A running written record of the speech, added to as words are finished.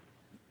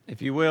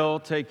If you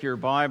will, take your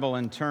Bible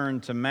and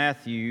turn to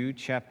Matthew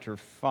chapter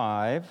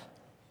 5.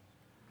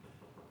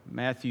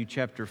 Matthew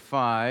chapter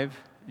 5.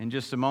 In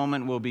just a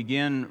moment, we'll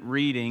begin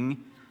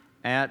reading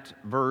at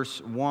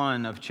verse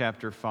 1 of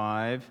chapter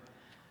 5,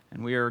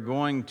 and we are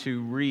going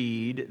to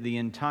read the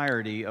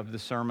entirety of the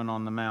Sermon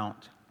on the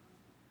Mount.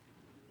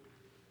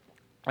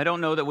 I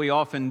don't know that we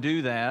often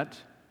do that,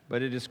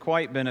 but it is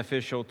quite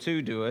beneficial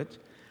to do it,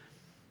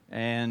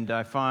 and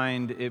I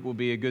find it will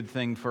be a good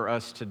thing for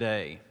us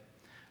today.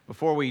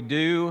 Before we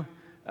do,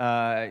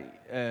 I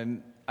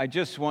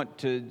just want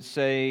to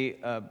say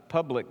a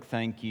public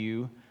thank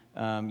you.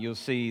 You'll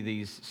see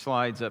these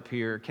slides up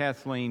here.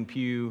 Kathleen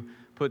Pugh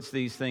puts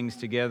these things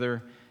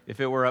together. If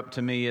it were up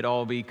to me, it'd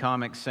all be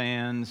Comic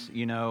Sans,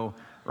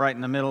 right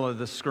in the middle of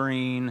the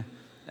screen,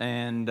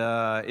 and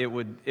it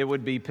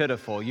would be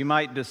pitiful. You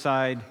might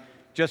decide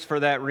just for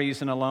that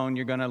reason alone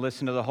you're going to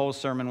listen to the whole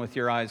sermon with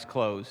your eyes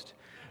closed.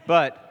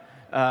 But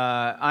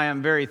I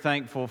am very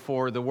thankful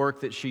for the work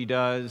that she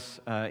does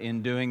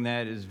in doing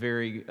that. It is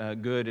very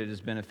good. It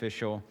is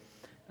beneficial.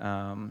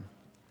 And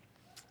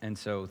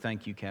so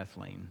thank you,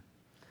 Kathleen.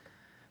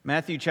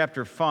 Matthew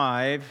chapter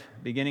 5,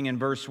 beginning in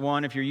verse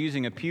 1. If you're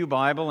using a pew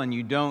Bible and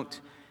you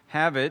don't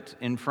have it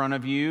in front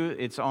of you,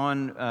 it's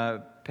on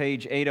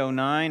page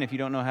 809. If you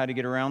don't know how to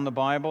get around the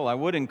Bible, I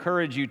would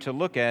encourage you to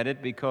look at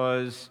it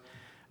because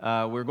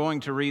we're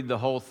going to read the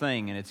whole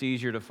thing, and it's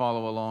easier to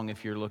follow along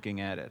if you're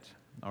looking at it.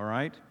 All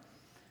right?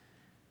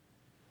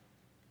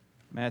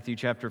 Matthew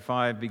chapter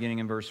 5, beginning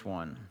in verse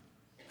 1.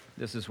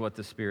 This is what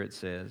the Spirit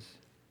says.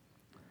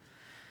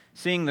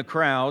 Seeing the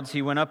crowds,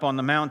 he went up on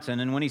the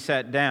mountain, and when he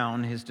sat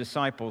down, his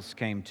disciples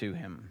came to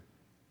him.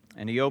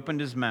 And he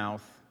opened his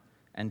mouth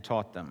and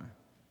taught them,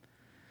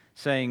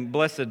 saying,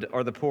 Blessed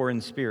are the poor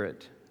in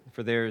spirit,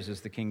 for theirs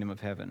is the kingdom of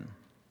heaven.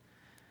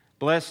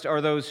 Blessed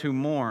are those who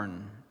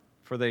mourn,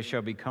 for they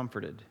shall be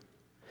comforted.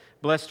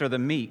 Blessed are the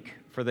meek,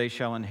 for they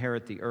shall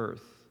inherit the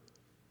earth.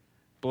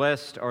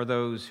 Blessed are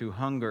those who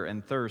hunger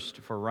and thirst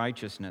for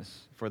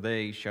righteousness, for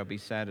they shall be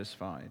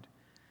satisfied.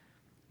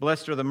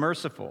 Blessed are the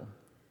merciful,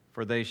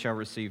 for they shall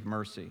receive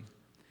mercy.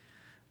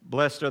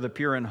 Blessed are the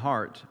pure in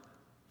heart,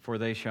 for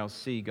they shall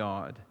see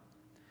God.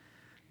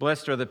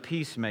 Blessed are the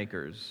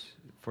peacemakers,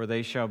 for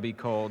they shall be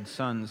called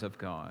sons of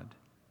God.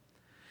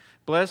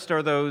 Blessed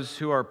are those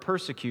who are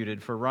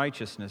persecuted for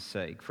righteousness'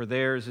 sake, for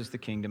theirs is the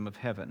kingdom of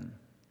heaven.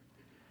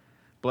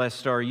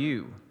 Blessed are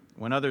you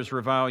when others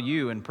revile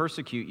you and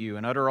persecute you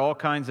and utter all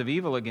kinds of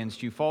evil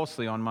against you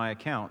falsely on my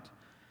account.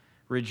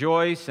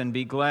 Rejoice and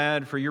be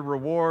glad, for your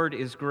reward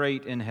is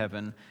great in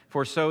heaven,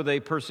 for so they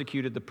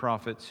persecuted the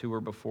prophets who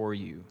were before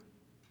you.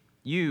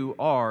 You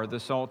are the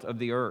salt of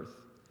the earth.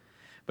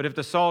 But if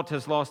the salt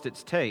has lost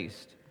its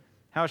taste,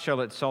 how shall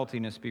its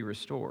saltiness be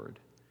restored?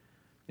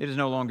 It is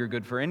no longer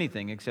good for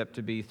anything except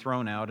to be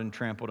thrown out and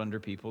trampled under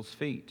people's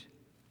feet.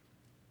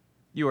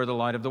 You are the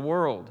light of the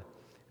world.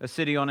 A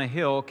city on a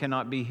hill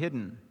cannot be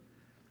hidden.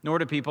 Nor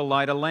do people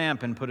light a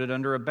lamp and put it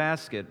under a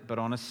basket, but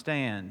on a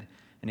stand,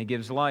 and it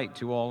gives light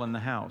to all in the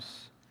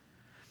house.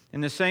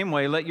 In the same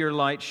way, let your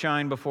light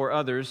shine before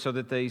others, so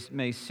that they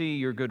may see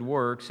your good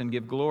works and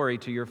give glory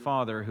to your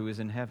Father who is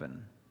in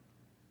heaven.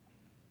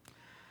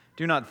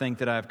 Do not think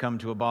that I have come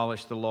to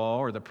abolish the law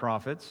or the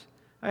prophets.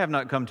 I have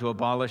not come to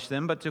abolish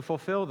them, but to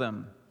fulfill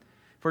them.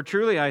 For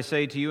truly I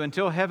say to you,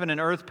 until heaven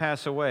and earth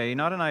pass away,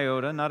 not an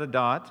iota, not a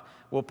dot,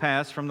 will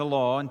pass from the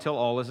law until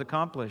all is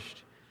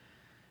accomplished.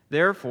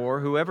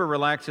 Therefore, whoever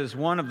relaxes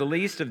one of the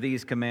least of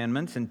these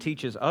commandments and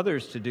teaches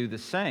others to do the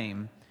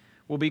same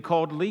will be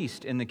called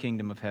least in the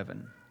kingdom of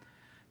heaven.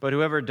 But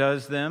whoever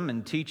does them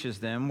and teaches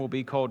them will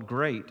be called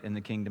great in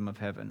the kingdom of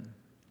heaven.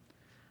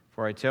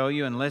 For I tell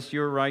you, unless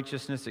your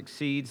righteousness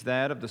exceeds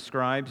that of the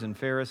scribes and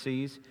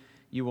Pharisees,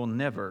 you will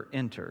never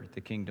enter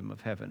the kingdom of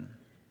heaven.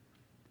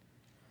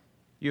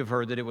 You have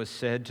heard that it was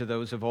said to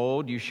those of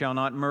old, You shall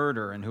not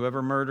murder, and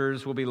whoever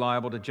murders will be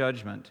liable to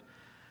judgment.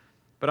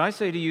 But I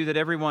say to you that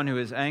everyone who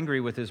is angry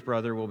with his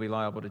brother will be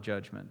liable to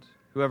judgment.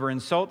 Whoever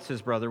insults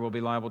his brother will be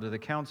liable to the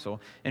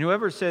council, and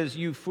whoever says,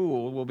 You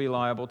fool, will be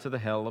liable to the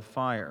hell of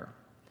fire.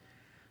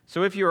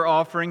 So if you are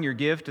offering your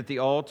gift at the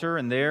altar,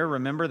 and there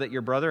remember that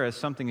your brother has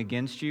something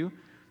against you,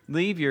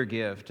 leave your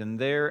gift and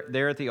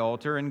there at the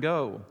altar and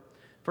go.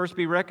 First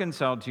be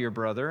reconciled to your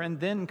brother, and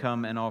then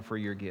come and offer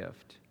your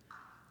gift.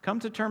 Come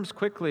to terms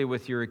quickly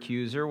with your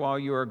accuser while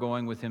you are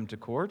going with him to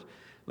court,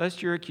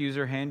 lest your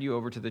accuser hand you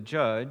over to the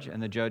judge,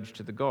 and the judge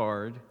to the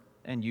guard,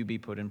 and you be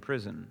put in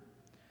prison.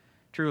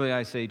 Truly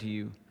I say to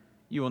you,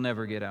 you will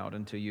never get out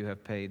until you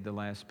have paid the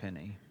last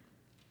penny.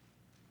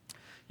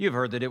 You have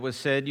heard that it was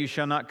said, You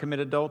shall not commit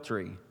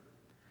adultery.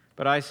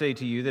 But I say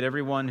to you that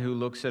everyone who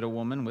looks at a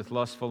woman with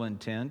lustful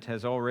intent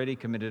has already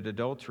committed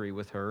adultery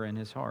with her in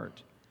his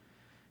heart.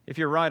 If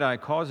your right eye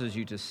causes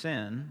you to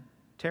sin,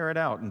 tear it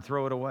out and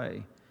throw it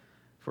away.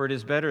 For it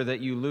is better that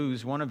you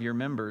lose one of your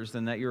members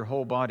than that your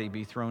whole body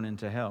be thrown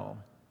into hell.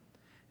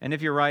 And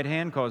if your right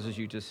hand causes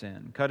you to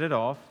sin, cut it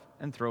off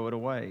and throw it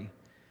away.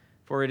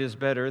 For it is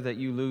better that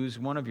you lose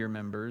one of your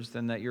members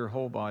than that your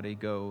whole body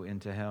go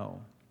into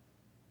hell.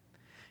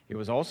 It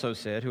was also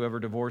said,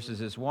 whoever divorces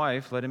his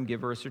wife, let him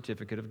give her a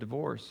certificate of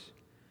divorce.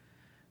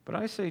 But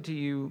I say to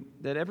you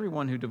that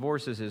everyone who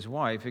divorces his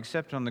wife,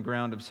 except on the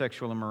ground of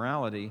sexual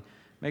immorality,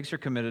 makes her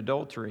commit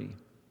adultery,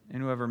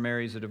 and whoever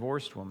marries a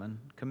divorced woman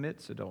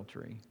commits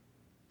adultery.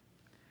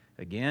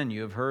 Again,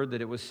 you have heard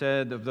that it was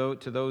said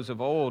to those of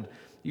old,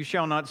 you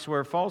shall not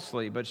swear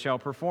falsely, but shall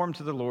perform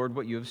to the Lord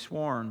what you have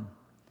sworn.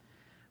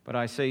 But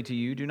I say to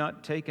you, do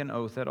not take an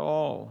oath at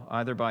all,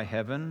 either by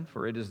heaven,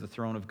 for it is the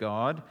throne of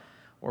God,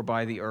 or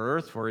by the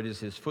earth, for it is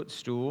his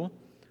footstool,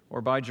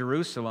 or by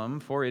Jerusalem,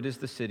 for it is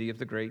the city of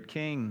the great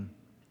king.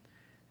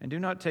 And do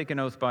not take an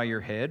oath by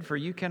your head, for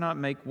you cannot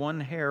make one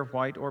hair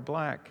white or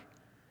black.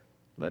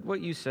 Let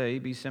what you say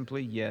be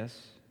simply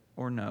yes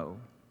or no.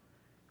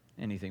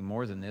 Anything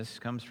more than this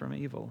comes from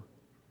evil.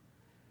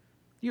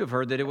 You have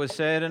heard that it was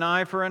said, an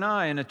eye for an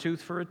eye and a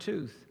tooth for a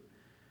tooth.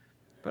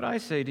 But I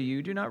say to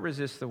you, do not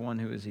resist the one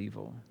who is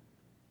evil.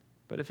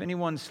 But if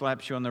anyone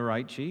slaps you on the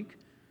right cheek,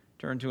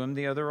 turn to him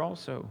the other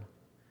also.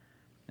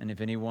 And if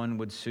anyone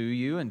would sue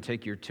you and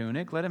take your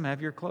tunic, let him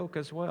have your cloak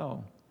as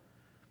well.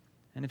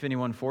 And if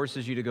anyone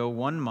forces you to go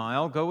 1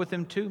 mile, go with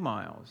him 2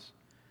 miles.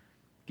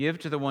 Give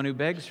to the one who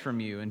begs from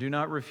you, and do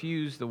not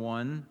refuse the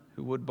one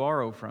who would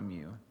borrow from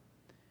you.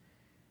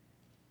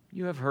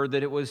 You have heard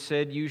that it was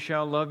said, you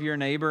shall love your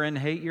neighbor and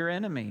hate your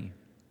enemy.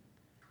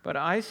 But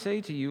I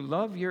say to you,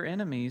 love your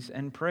enemies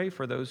and pray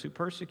for those who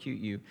persecute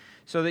you,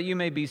 so that you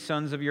may be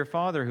sons of your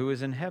Father who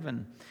is in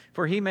heaven.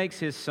 For he makes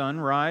his sun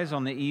rise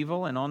on the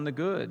evil and on the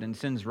good, and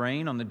sends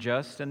rain on the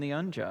just and the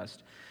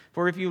unjust.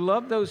 For if you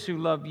love those who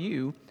love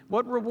you,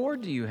 what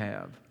reward do you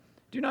have?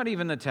 Do not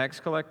even the tax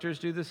collectors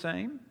do the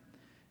same?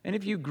 And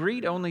if you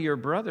greet only your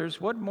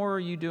brothers, what more are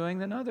you doing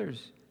than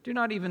others? Do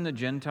not even the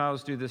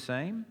Gentiles do the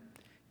same?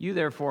 You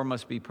therefore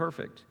must be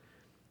perfect,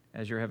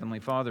 as your heavenly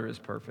Father is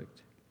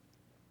perfect.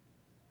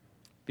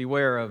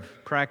 Beware of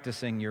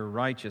practicing your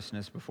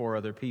righteousness before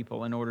other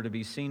people in order to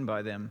be seen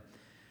by them,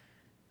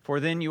 for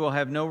then you will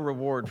have no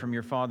reward from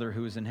your Father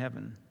who is in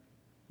heaven.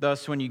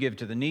 Thus, when you give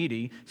to the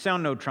needy,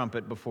 sound no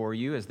trumpet before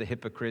you, as the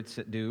hypocrites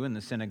do in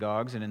the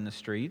synagogues and in the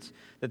streets,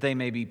 that they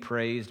may be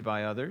praised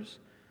by others.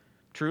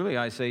 Truly,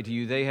 I say to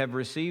you, they have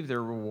received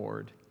their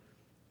reward.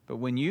 But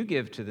when you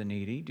give to the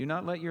needy, do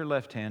not let your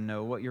left hand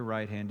know what your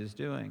right hand is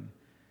doing,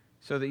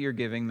 so that your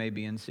giving may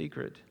be in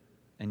secret,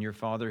 and your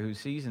Father who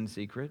sees in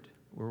secret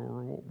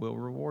will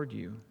reward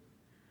you.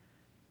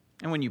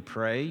 And when you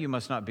pray, you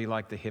must not be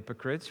like the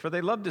hypocrites, for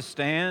they love to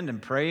stand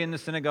and pray in the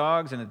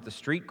synagogues and at the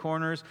street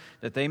corners,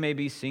 that they may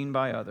be seen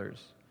by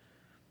others.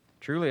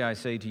 Truly, I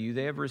say to you,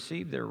 they have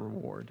received their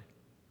reward.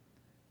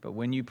 But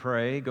when you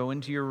pray, go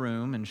into your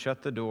room and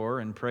shut the door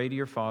and pray to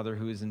your Father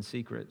who is in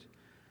secret.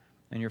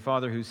 And your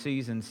Father who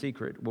sees in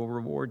secret will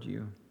reward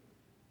you.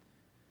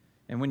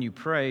 And when you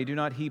pray, do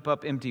not heap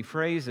up empty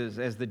phrases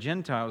as the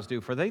Gentiles do,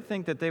 for they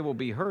think that they will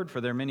be heard for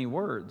their many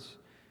words.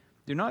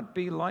 Do not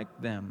be like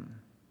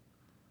them,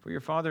 for your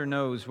Father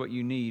knows what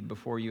you need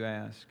before you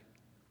ask.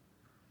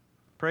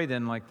 Pray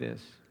then like this: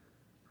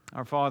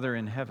 Our Father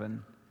in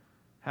heaven,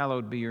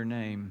 hallowed be your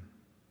name.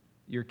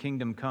 Your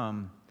kingdom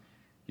come,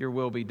 your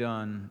will be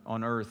done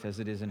on earth as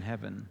it is in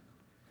heaven.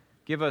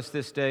 Give us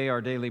this day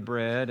our daily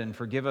bread, and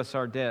forgive us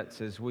our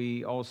debts as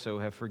we also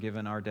have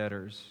forgiven our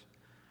debtors.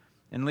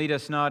 And lead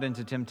us not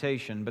into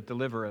temptation, but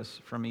deliver us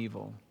from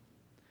evil.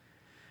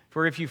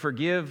 For if you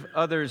forgive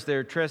others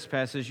their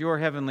trespasses, your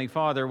heavenly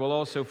Father will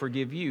also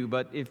forgive you.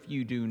 But if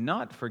you do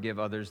not forgive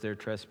others their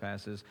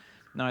trespasses,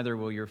 neither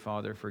will your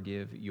Father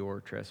forgive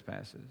your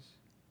trespasses.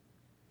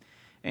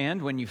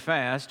 And when you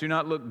fast, do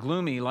not look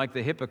gloomy like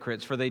the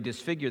hypocrites, for they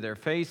disfigure their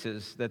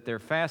faces, that their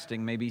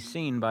fasting may be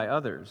seen by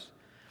others.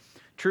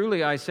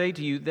 Truly, I say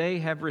to you, they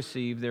have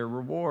received their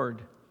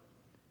reward.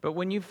 But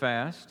when you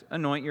fast,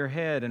 anoint your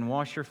head and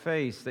wash your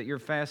face, that your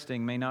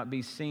fasting may not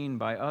be seen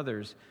by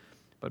others,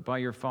 but by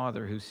your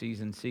Father who sees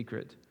in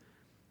secret.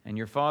 And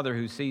your Father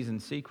who sees in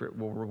secret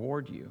will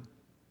reward you.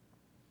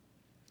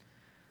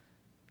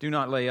 Do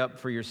not lay up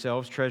for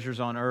yourselves treasures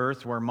on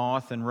earth, where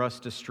moth and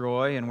rust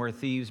destroy, and where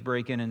thieves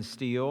break in and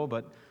steal,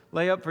 but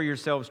lay up for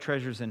yourselves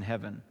treasures in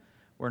heaven,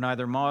 where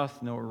neither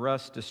moth nor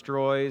rust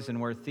destroys,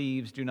 and where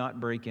thieves do not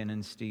break in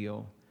and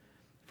steal.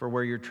 For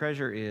where your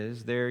treasure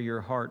is, there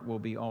your heart will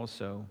be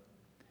also.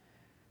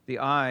 The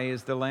eye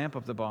is the lamp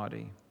of the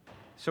body.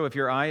 So if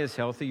your eye is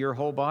healthy, your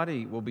whole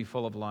body will be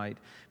full of light.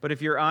 But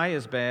if your eye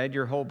is bad,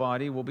 your whole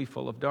body will be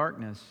full of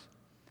darkness.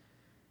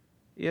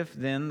 If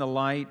then the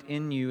light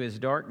in you is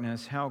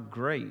darkness, how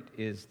great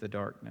is the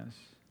darkness?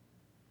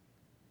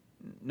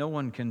 No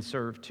one can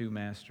serve two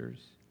masters.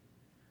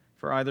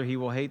 For either he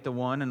will hate the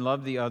one and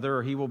love the other,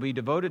 or he will be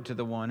devoted to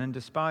the one and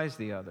despise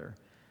the other.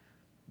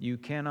 You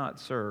cannot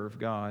serve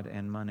God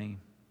and money.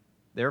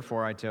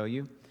 Therefore, I tell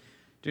you,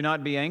 do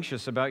not be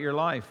anxious about your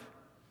life,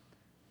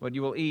 what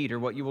you will eat or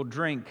what you will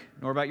drink,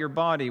 nor about your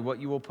body, what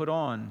you will put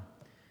on.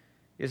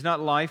 Is not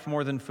life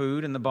more than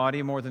food, and the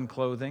body more than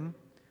clothing?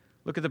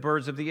 Look at the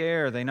birds of the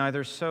air. They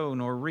neither sow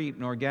nor reap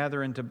nor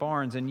gather into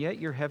barns, and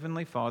yet your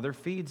heavenly Father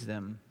feeds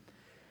them.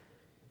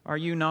 Are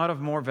you not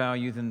of more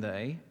value than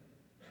they?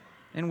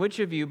 And which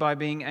of you, by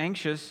being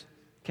anxious,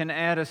 can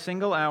add a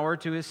single hour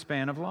to his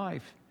span of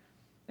life?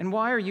 And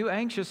why are you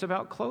anxious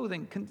about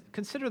clothing?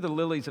 Consider the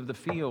lilies of the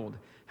field,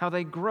 how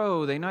they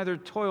grow, they neither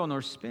toil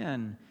nor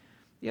spin.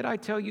 Yet I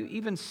tell you,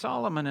 even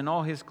Solomon in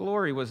all his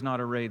glory was not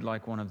arrayed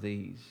like one of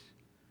these.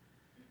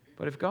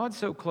 But if God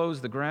so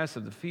clothes the grass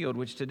of the field,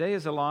 which today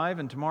is alive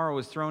and tomorrow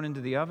is thrown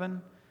into the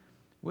oven,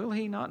 will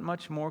he not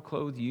much more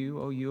clothe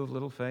you, O you of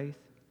little faith?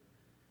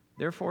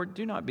 Therefore,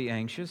 do not be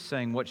anxious,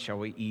 saying, what shall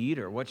we eat,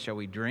 or what shall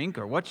we drink,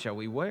 or what shall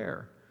we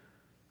wear?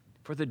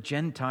 For the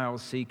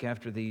Gentiles seek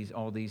after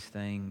all these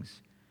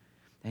things,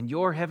 and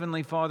your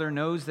heavenly Father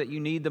knows that you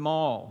need them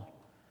all.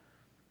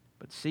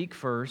 But seek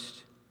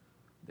first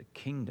the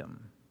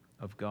kingdom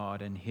of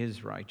God and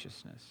his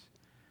righteousness,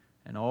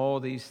 and all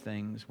these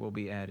things will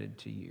be added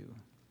to you.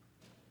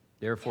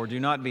 Therefore, do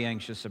not be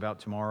anxious about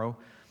tomorrow,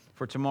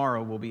 for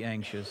tomorrow will be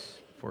anxious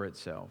for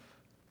itself.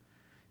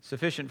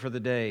 Sufficient for the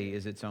day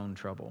is its own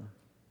trouble.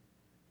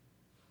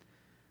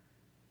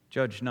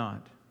 Judge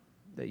not,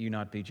 that you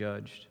not be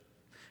judged.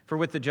 For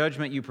with the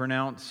judgment you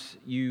pronounce,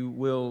 you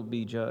will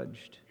be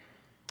judged.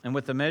 And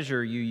with the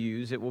measure you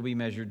use, it will be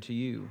measured to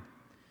you.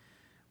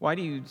 Why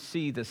do you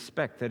see the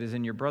speck that is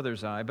in your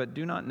brother's eye, but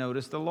do not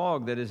notice the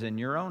log that is in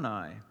your own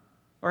eye?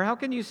 Or how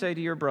can you say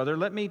to your brother,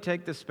 let me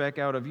take the speck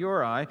out of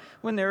your eye,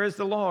 when there is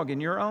the log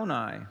in your own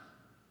eye?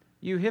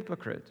 You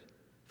hypocrite,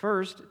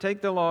 first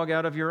take the log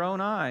out of your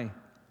own eye,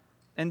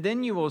 and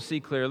then you will see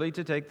clearly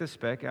to take the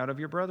speck out of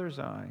your brother's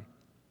eye.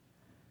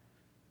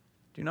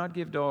 Do not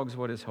give dogs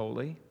what is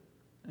holy,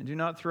 and do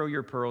not throw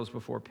your pearls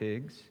before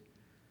pigs,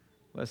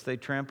 lest they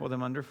trample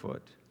them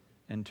underfoot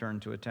and turn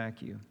to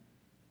attack you.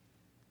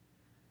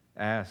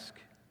 Ask,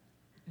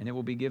 and it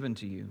will be given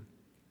to you.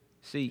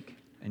 Seek,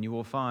 and you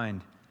will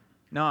find.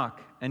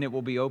 Knock, and it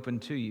will be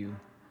opened to you.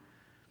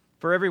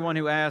 For everyone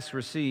who asks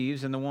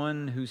receives, and the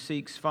one who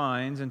seeks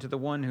finds, and to the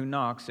one who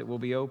knocks it will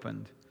be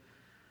opened.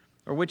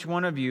 Or which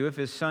one of you, if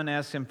his son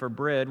asks him for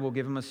bread, will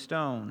give him a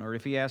stone? Or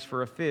if he asks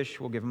for a fish,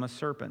 will give him a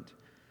serpent?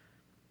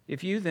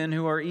 If you then,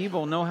 who are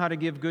evil, know how to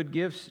give good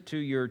gifts to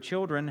your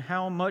children,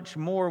 how much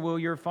more will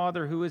your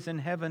Father who is in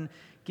heaven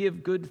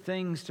give good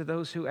things to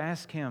those who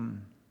ask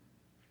him?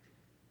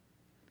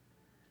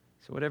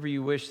 So whatever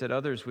you wish that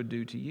others would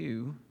do to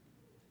you,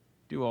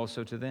 do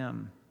also to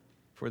them,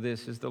 for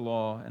this is the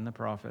law and the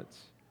prophets.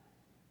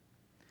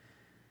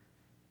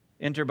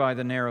 Enter by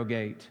the narrow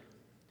gate,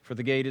 for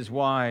the gate is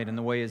wide and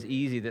the way is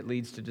easy that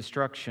leads to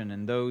destruction,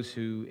 and those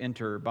who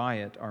enter by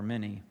it are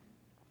many.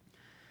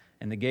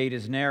 And the gate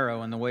is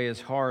narrow and the way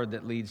is hard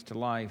that leads to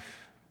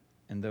life,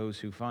 and those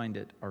who find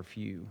it are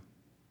few.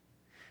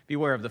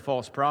 Beware of the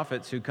false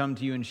prophets who come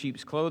to you in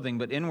sheep's clothing,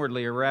 but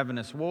inwardly are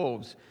ravenous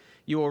wolves.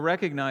 You will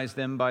recognize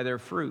them by their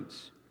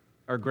fruits.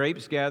 Are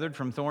grapes gathered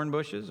from thorn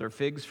bushes, or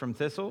figs from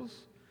thistles?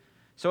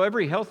 So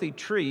every healthy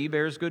tree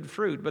bears good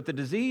fruit, but the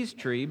diseased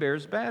tree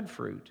bears bad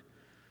fruit.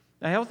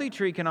 A healthy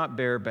tree cannot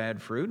bear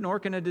bad fruit, nor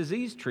can a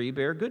diseased tree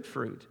bear good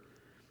fruit.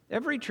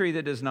 Every tree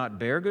that does not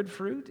bear good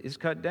fruit is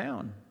cut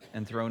down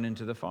and thrown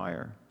into the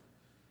fire.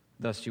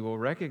 Thus you will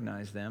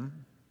recognize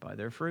them by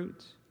their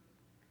fruits.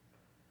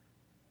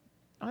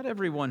 Not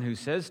everyone who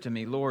says to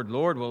me, Lord,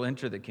 Lord, will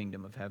enter the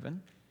kingdom of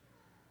heaven,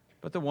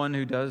 but the one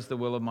who does the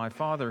will of my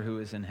Father who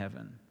is in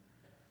heaven.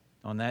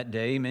 On that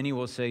day, many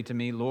will say to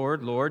me,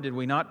 Lord, Lord, did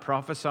we not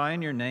prophesy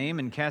in your name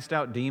and cast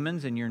out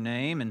demons in your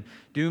name and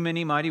do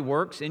many mighty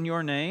works in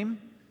your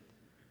name?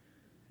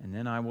 And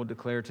then I will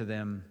declare to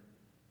them,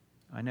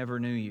 I never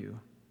knew you.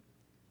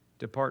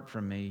 Depart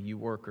from me, you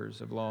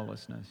workers of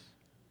lawlessness.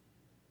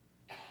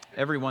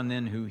 Everyone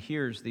then who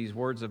hears these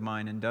words of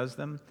mine and does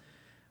them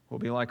will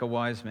be like a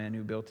wise man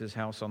who built his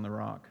house on the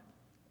rock.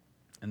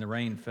 And the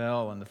rain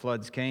fell, and the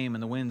floods came,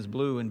 and the winds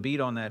blew and beat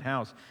on that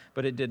house,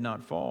 but it did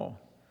not fall,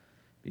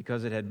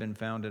 because it had been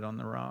founded on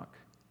the rock.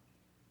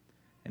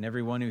 And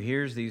everyone who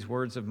hears these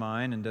words of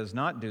mine and does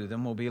not do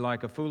them will be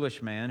like a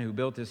foolish man who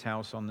built his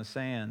house on the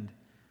sand.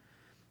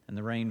 And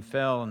the rain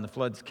fell, and the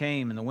floods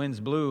came, and the winds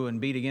blew and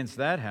beat against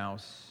that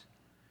house,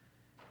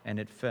 and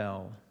it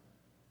fell,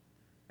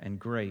 and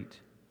great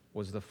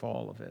was the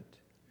fall of it.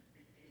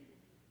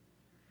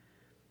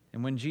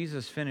 And when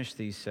Jesus finished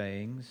these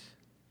sayings,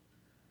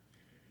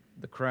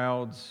 the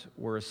crowds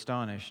were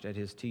astonished at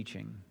his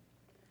teaching,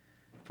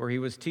 for he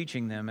was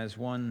teaching them as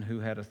one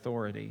who had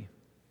authority,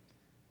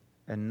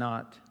 and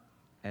not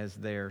as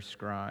their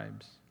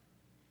scribes.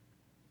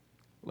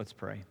 Let's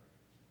pray.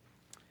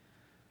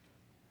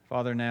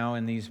 Father, now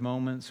in these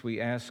moments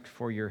we ask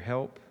for your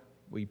help.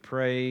 We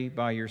pray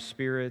by your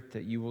Spirit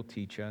that you will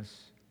teach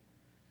us,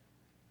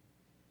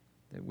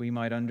 that we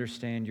might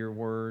understand your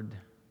word,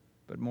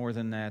 but more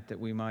than that, that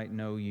we might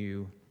know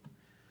you,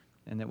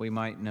 and that we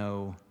might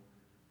know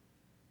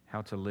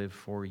how to live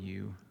for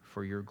you,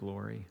 for your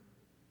glory.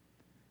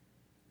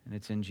 And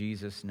it's in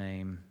Jesus'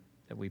 name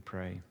that we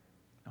pray.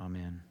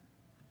 Amen.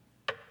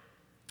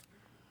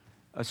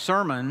 A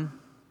sermon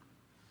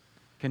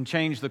can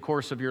change the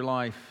course of your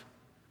life.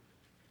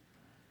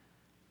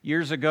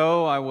 Years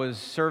ago, I was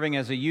serving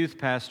as a youth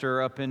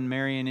pastor up in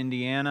Marion,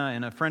 Indiana,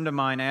 and a friend of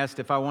mine asked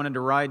if I wanted to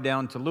ride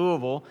down to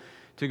Louisville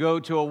to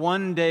go to a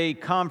one-day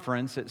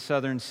conference at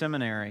Southern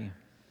Seminary.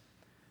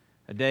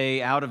 A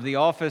day out of the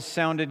office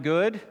sounded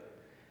good,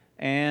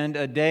 and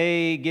a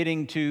day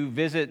getting to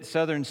visit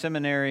Southern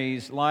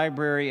Seminary's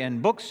library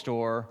and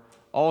bookstore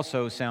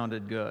also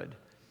sounded good.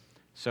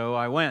 So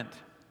I went.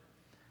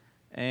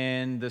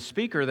 And the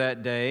speaker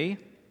that day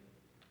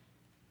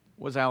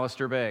was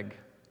Alistair Begg.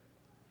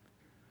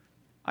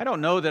 I don't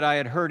know that I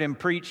had heard him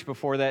preach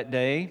before that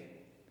day,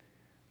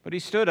 but he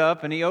stood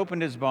up and he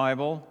opened his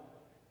Bible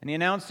and he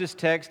announced his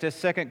text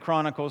as 2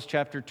 Chronicles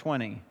chapter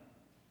 20. And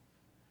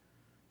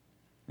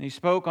he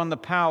spoke on the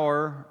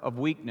power of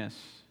weakness.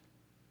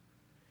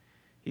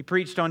 He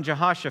preached on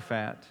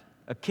Jehoshaphat,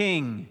 a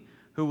king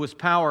who was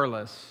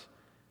powerless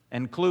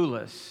and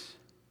clueless,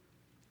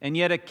 and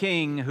yet a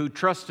king who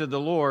trusted the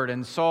Lord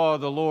and saw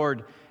the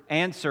Lord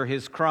answer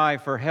his cry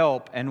for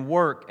help and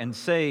work and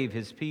save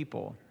his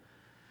people.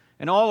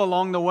 And all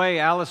along the way,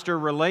 Alistair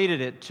related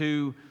it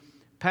to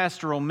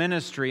pastoral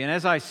ministry. And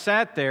as I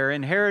sat there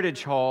in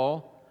Heritage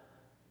Hall,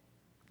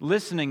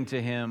 listening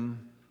to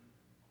him,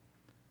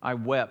 I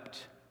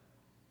wept.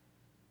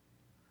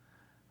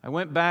 I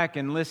went back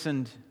and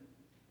listened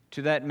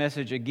to that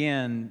message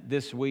again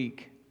this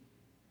week,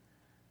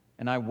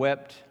 and I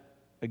wept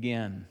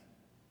again.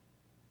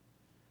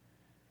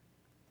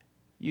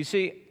 You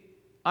see,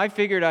 I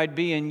figured I'd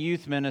be in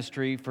youth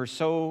ministry for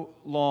so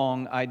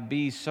long, I'd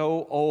be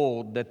so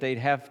old that they'd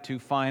have to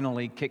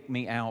finally kick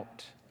me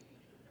out.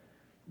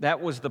 That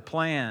was the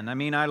plan. I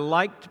mean, I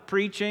liked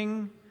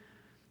preaching,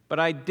 but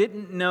I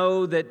didn't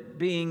know that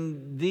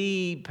being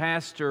the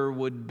pastor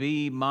would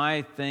be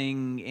my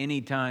thing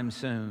anytime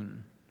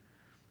soon.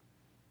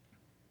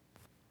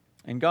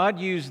 And God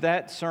used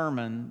that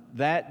sermon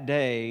that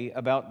day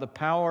about the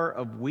power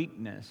of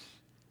weakness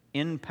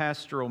in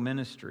pastoral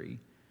ministry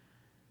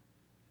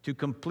to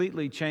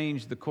completely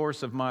change the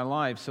course of my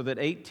life, so that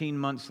 18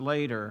 months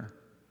later,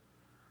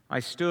 I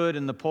stood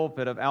in the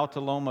pulpit of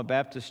Altaloma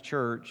Baptist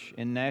Church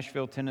in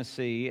Nashville,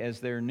 Tennessee, as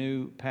their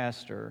new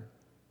pastor.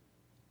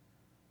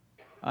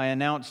 I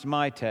announced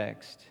my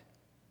text,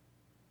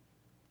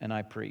 and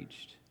I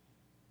preached,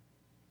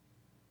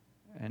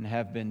 and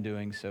have been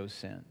doing so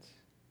since.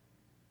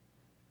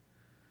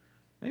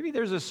 Maybe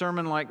there's a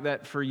sermon like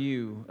that for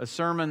you, a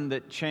sermon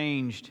that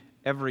changed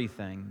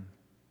everything.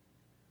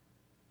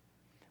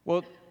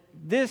 Well,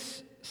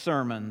 this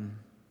sermon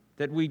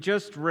that we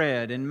just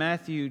read in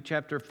Matthew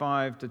chapter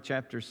 5 to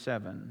chapter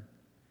 7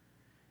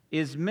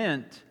 is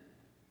meant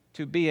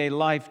to be a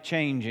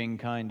life-changing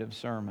kind of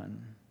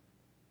sermon.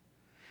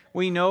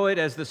 We know it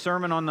as the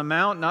Sermon on the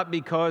Mount, not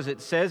because it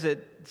says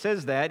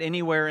that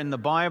anywhere in the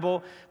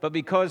Bible, but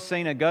because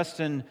St.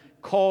 Augustine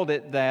called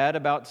it that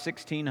about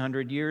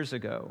 1,600 years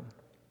ago.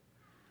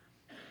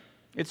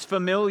 It's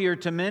familiar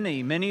to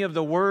many. Many of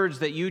the words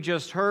that you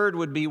just heard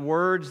would be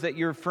words that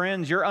your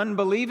friends, your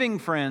unbelieving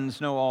friends,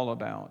 know all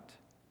about.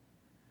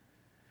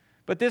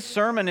 But this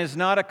sermon is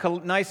not a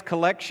nice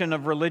collection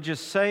of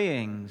religious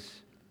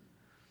sayings.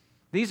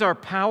 These are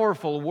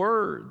powerful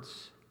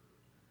words.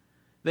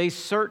 They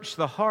search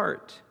the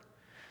heart.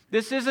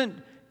 This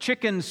isn't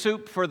chicken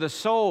soup for the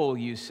soul,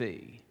 you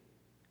see.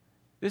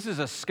 This is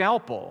a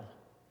scalpel.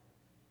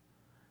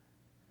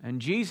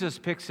 And Jesus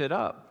picks it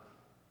up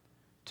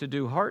to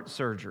do heart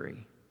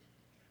surgery.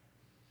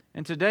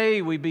 And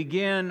today we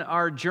begin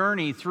our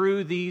journey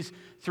through these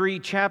 3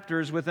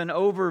 chapters with an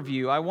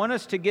overview. I want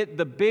us to get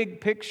the big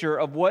picture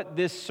of what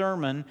this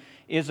sermon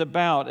is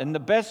about. And the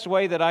best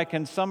way that I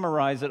can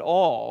summarize it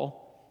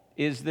all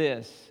is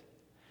this: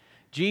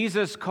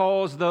 Jesus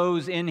calls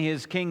those in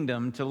His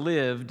kingdom to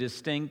live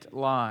distinct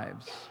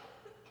lives.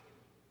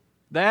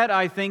 That,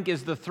 I think,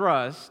 is the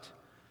thrust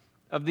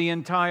of the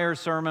entire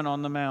Sermon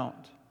on the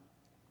Mount.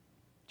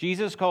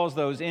 Jesus calls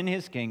those in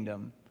His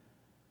kingdom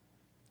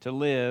to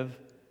live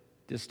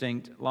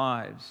distinct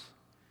lives.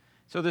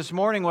 So this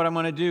morning what I'm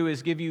going to do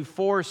is give you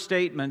 4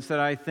 statements that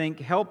I think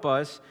help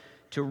us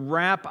to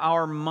wrap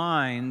our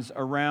minds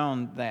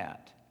around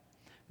that.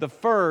 The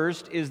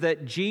first is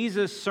that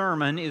Jesus'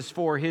 sermon is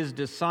for His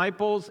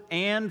disciples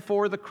and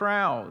for the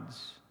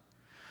crowds.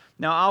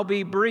 Now I'll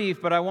be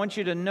brief, but I want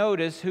you to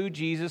notice who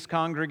Jesus'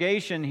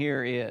 congregation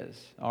here is.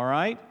 All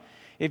right?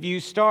 If you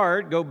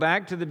go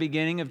back to the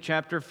beginning of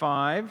chapter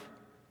 5,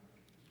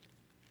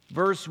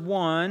 verse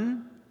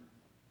 1.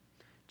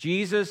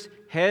 Jesus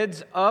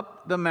heads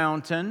up the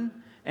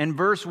mountain, and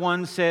verse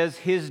 1 says,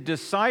 His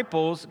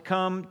disciples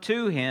come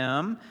to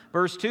Him.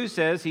 Verse 2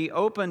 says, He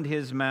opened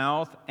His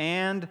mouth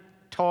and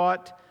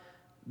taught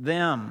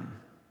them.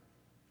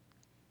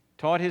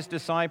 Taught His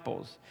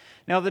disciples.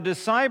 Now, the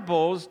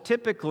disciples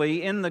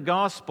typically in the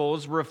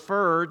Gospels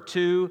refer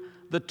to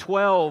the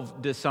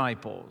 12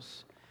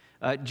 disciples.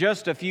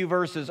 Just a few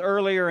verses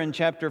earlier in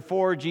chapter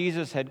 4,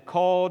 Jesus had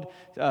called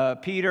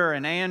Peter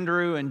and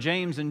Andrew and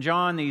James and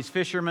John, these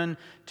fishermen,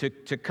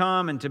 to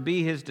come and to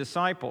be His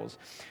disciples.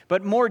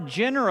 But more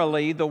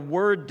generally, the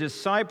word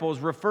disciples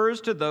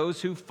refers to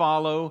those who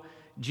follow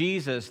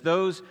Jesus,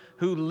 those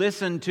who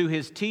listen to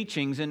His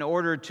teachings in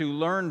order to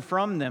learn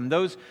from them,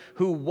 those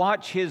who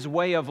watch His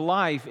way of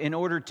life in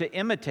order to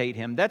imitate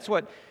Him. That's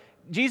what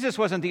Jesus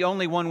wasn't the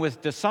only one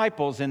with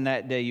disciples in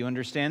that day, you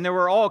understand. There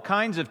were all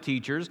kinds of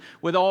teachers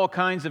with all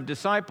kinds of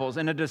disciples.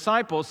 And a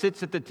disciple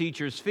sits at the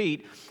teacher's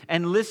feet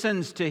and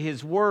listens to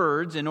his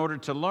words in order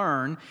to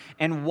learn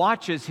and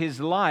watches his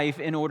life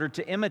in order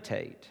to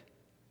imitate.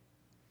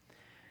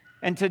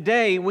 And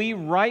today we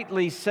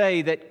rightly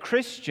say that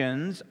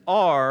Christians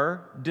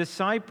are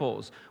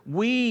disciples.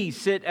 We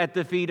sit at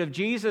the feet of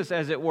Jesus,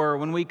 as it were,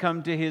 when we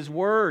come to His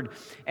Word,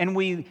 and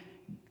we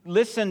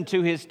listen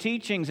to His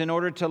teachings in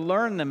order to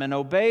learn them and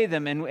obey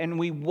them, and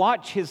we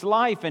watch His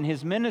life and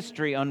His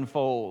ministry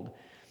unfold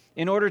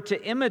in order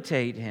to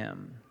imitate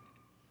Him.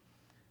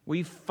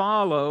 We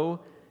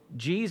follow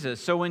Jesus.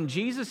 So when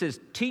Jesus is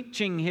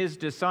teaching His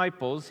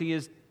disciples, He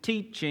is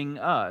teaching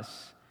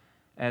us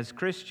as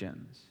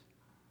Christians.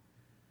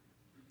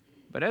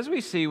 But as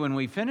we see when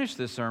we finish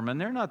the sermon,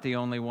 they're not the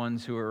only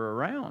ones who are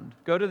around.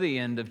 Go to the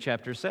end of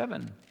chapter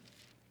 7.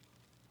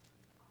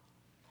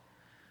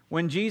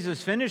 When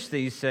Jesus finished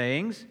these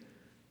sayings,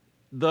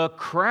 the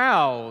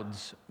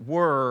crowds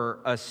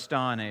were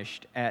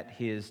astonished at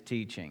His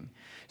teaching.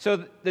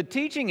 So the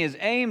teaching is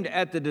aimed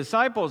at the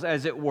disciples,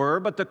 as it were,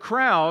 but the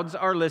crowds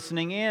are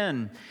listening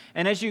in.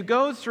 And as you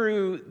go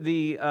through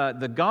the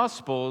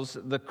Gospels,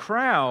 the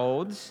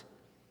crowds,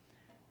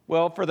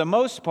 well, for the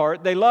most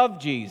part, they love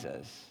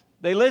Jesus.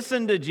 They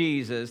listen to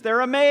Jesus.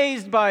 They're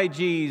amazed by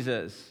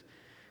Jesus.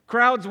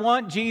 Crowds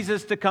want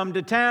Jesus to come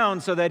to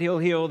town so that He'll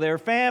heal their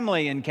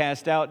family and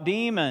cast out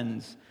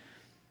demons.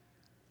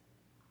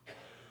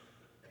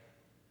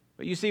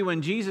 But you see,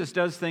 when Jesus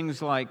does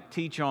things like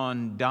teach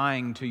on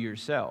dying to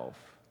yourself,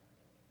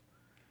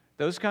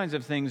 those kinds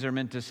of things are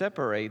meant to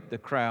separate the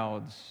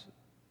crowds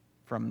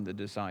from the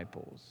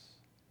disciples.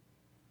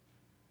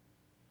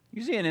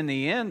 You see, and in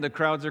the end, the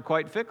crowds are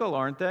quite fickle,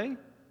 aren't they?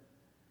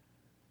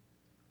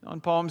 On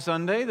Palm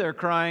Sunday, they're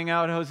crying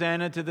out,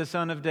 "Hosanna to the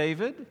Son of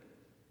David."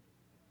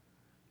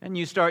 And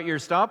you start your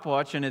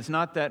stopwatch, and it's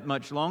not that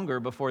much longer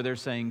before they're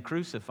saying,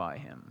 "Crucify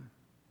Him."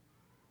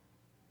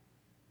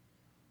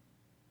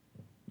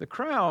 The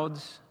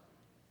crowds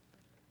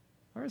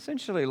are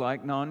essentially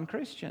like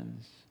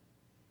non-Christians.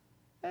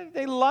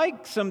 They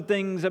like some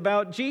things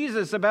about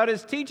Jesus, about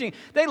His teaching.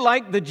 They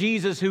like the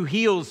Jesus who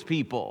heals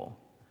people.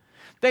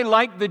 They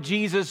like the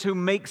Jesus who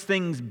makes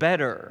things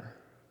better.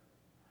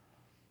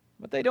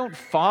 But they don't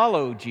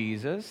follow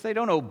Jesus. They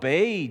don't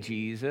obey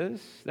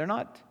Jesus. They're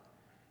not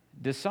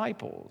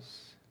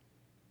disciples.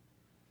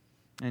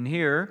 And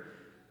here,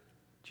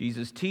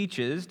 Jesus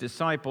teaches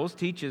disciples,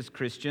 teaches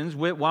Christians,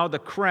 while the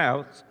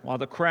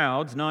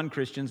crowds,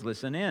 non-Christians,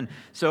 listen in.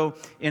 So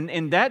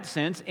in that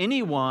sense,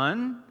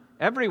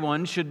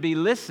 everyone should be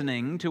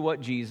listening to what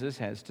Jesus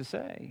has to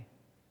say.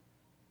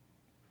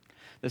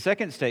 The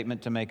second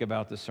statement to make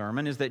about the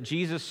sermon is that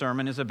Jesus'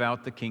 sermon is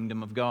about the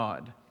kingdom of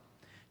God.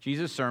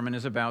 Jesus' sermon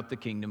is about the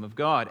kingdom of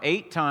God.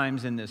 8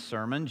 times in this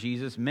sermon,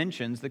 Jesus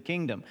mentions the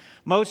kingdom.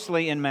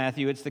 Mostly in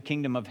Matthew, it's the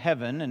kingdom of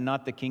heaven and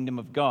not the kingdom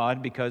of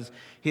God, because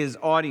His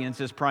audience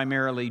is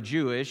primarily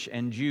Jewish,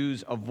 and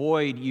Jews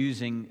avoid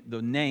using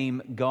the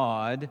name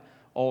God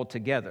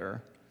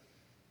altogether.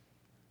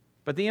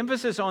 But the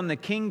emphasis on the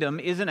kingdom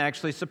isn't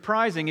actually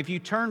surprising. If you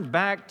turn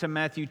back to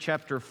Matthew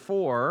chapter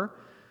 4,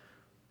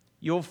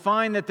 you'll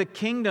find that the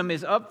kingdom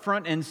is up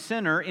front and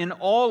center in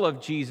all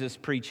of Jesus'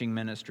 preaching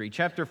ministry.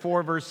 Chapter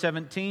 4, verse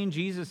 17,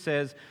 Jesus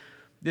says,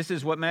 this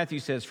is what Matthew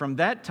says, "From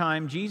that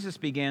time Jesus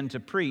began to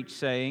preach,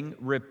 saying,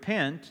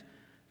 'Repent,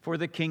 for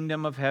the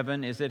kingdom of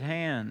heaven is at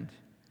hand.'"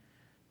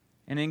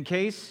 And in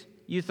case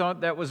you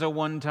thought that was a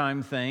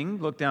one-time thing,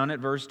 look down at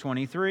verse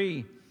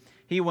 23.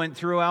 "He went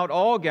throughout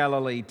all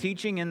Galilee,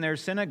 teaching in their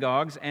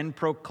synagogues and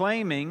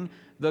proclaiming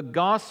the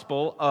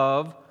gospel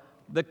of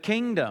the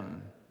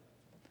kingdom."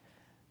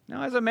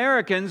 Now, as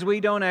Americans,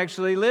 we don't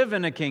actually live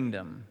in a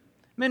kingdom.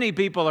 Many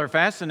people are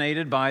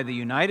fascinated by the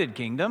United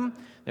Kingdom.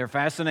 They're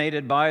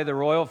fascinated by the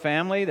royal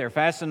family. They're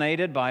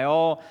fascinated by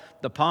all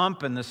the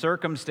pomp and the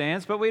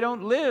circumstance, but we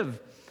don't live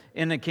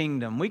in a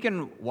kingdom. We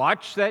can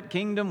watch that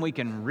kingdom. We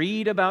can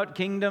read about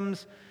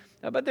kingdoms,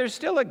 but there's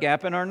still a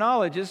gap in our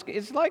knowledge.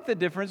 It's like the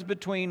difference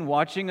between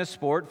watching a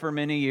sport for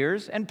many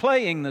years and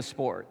playing the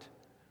sport,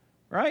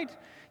 right?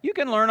 You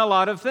can learn a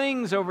lot of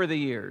things over the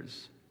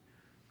years.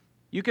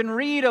 You can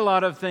read a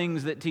lot of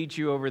things that teach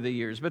you over the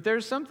years, but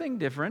there's something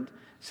different,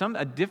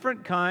 a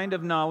different kind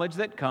of knowledge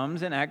that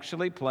comes in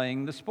actually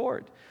playing the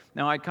sport.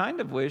 Now, I kind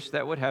of wish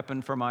that would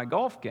happen for my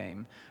golf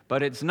game,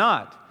 but it's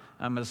not.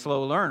 I'm a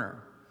slow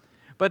learner.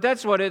 But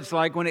that's what it's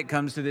like when it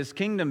comes to this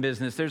kingdom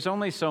business. There's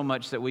only so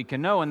much that we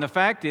can know. And the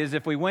fact is,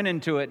 if we went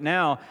into it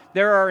now,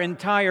 there are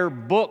entire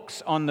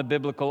books on the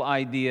biblical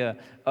idea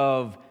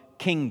of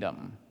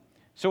kingdom.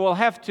 So I'll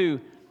have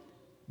to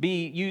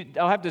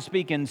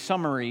speak in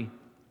summary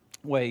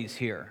ways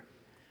here.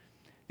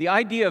 The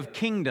idea of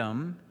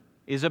kingdom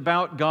is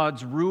about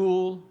God's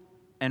rule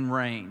and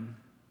reign.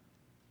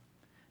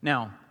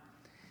 Now,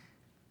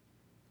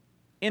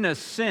 in a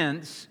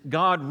sense,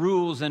 God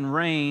rules and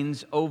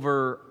reigns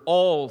over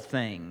all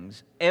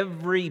things,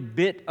 every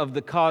bit of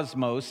the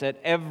cosmos at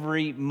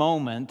every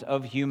moment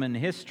of human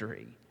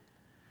history.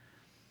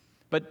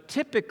 But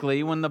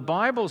typically, when the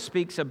Bible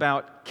speaks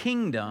about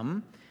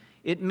kingdom,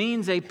 it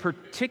means a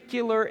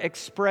particular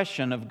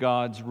expression of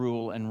God's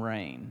rule and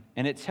reign.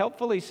 And it's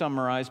helpfully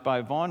summarized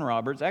by Vaughan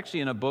Roberts, actually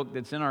in a book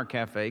that's in our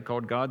cafe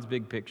called God's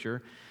Big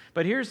Picture.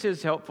 But here's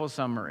his helpful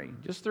summary.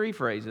 Just 3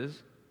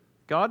 phrases.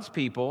 God's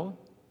people,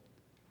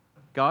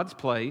 God's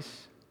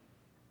place,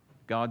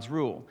 God's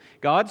rule.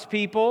 God's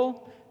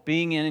people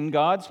living in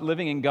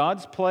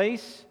God's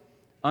place,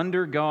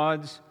 under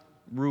God's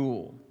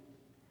rule.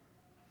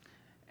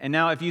 And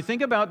now, if you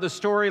think about the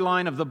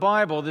storyline of the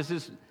Bible,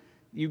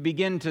 you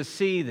begin to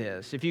see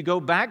this. If you go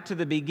back to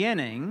the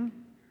beginning,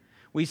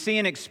 we see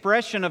an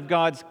expression of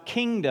God's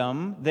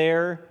kingdom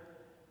there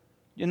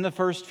in the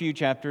first few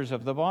chapters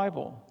of the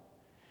Bible.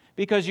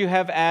 Because you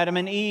have Adam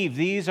and Eve.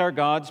 These are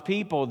God's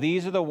people.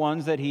 These are the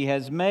ones that He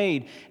has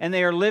made. And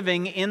they are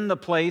living in the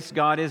place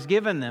God has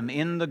given them,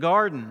 in the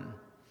garden.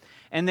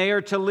 And they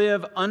are to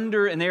live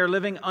under, and they are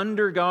living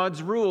under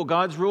God's rule.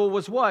 God's rule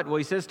was what? Well,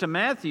 He says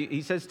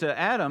to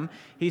Adam,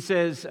 He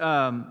says,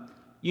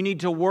 you need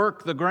to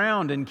work the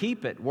ground and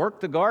keep it. Work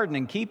the garden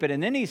and keep it.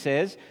 And then He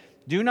says,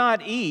 do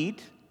not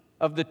eat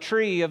of the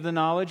tree of the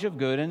knowledge of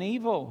good and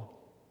evil.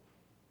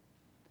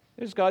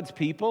 There's God's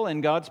people in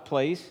God's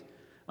place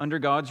under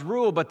God's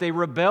rule, but they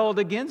rebelled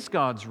against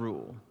God's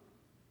rule.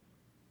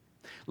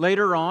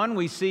 Later on,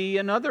 we see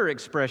another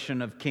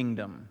expression of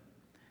kingdom.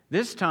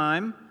 This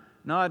time,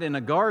 not in a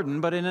garden,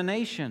 but in a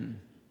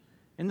nation.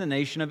 In the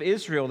nation of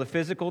Israel, the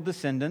physical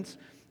descendants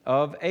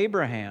of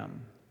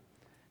Abraham.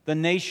 The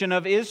nation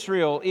of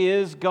Israel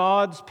is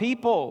God's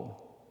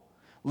people,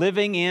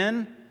 living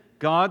in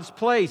God's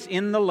place,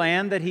 in the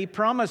land that He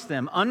promised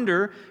them,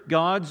 under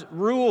God's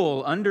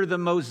rule, under the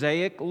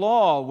Mosaic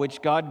law,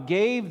 which God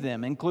gave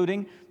them,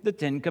 including the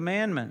 10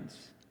 Commandments.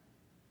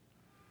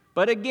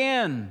 But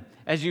again,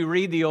 as you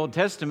read the Old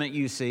Testament,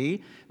 you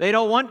see, they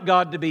don't want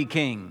God to be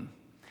king.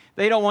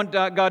 They don't want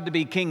God to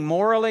be king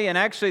morally, and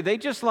actually they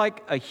just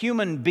like a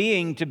human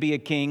being to be a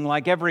king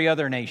like every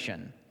other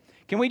nation.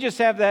 Can we just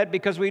have that?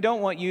 Because we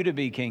don't want you to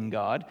be king,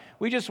 God.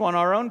 We just want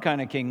our own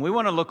kind of king. We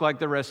want to look like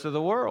the rest of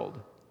the world.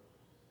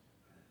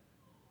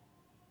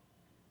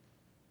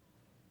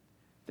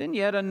 Then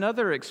yet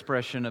another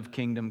expression of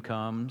kingdom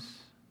comes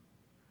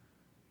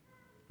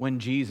when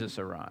Jesus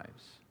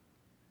arrives.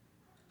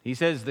 He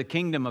says the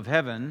kingdom of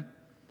heaven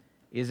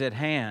is at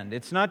hand.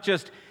 It's not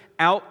just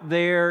out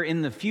there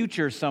in the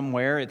future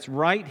somewhere. It's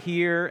right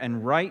here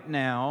and right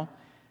now,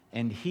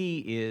 and He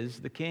is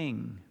the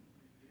King.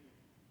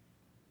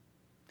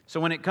 So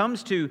when it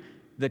comes to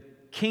the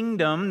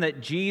kingdom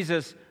that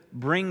Jesus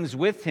brings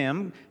with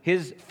Him,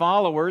 His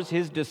followers,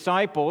 His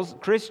disciples,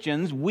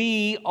 Christians,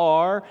 we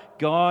are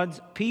God's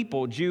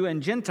people, Jew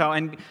and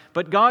Gentile.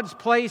 But God's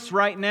place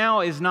right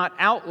now is not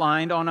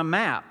outlined on a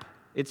map.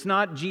 It's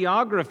not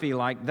geography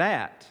like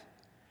that.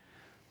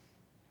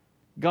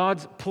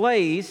 God's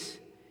place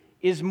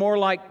is more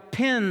like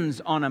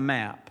pins on a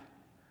map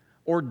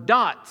or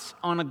dots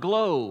on a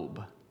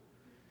globe.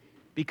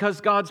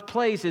 Because God's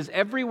place is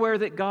everywhere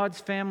that God's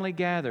family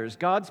gathers.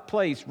 God's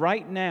place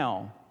right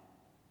now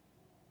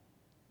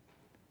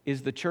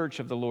is the church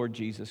of the Lord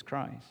Jesus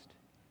Christ.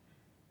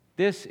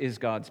 This is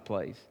God's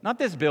place. Not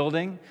this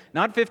building,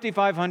 not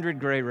 5500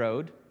 Gray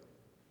Road,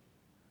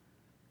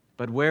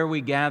 but where we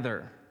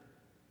gather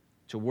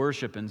to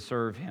worship and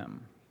serve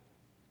Him.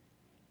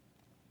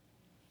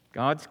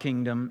 God's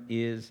kingdom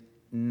is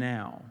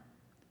now.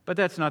 But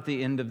that's not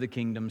the end of the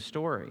kingdom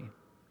story.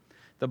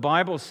 The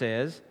Bible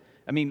says,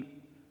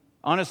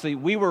 honestly,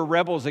 we were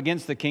rebels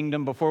against the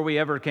kingdom before we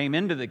ever came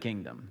into the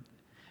kingdom.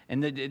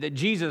 And that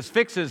Jesus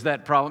fixes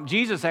that problem.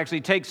 Jesus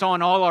actually takes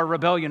on all our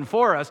rebellion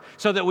for us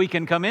so that we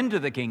can come into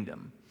the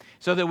kingdom,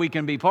 so that we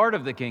can be part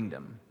of the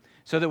kingdom,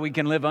 so that we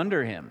can live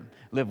under Him,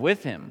 live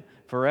with Him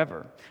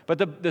forever.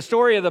 But the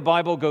story of the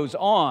Bible goes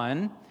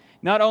on,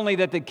 not only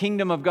that the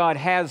kingdom of God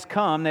has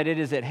come, that it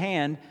is at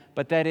hand,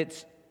 but that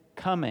it's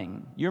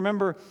coming. You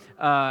remember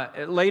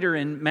later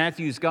in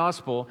Matthew's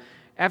gospel,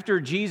 after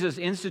Jesus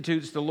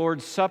institutes the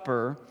Lord's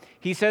Supper,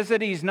 He says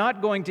that He's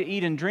not going to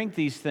eat and drink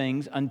these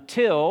things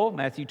until,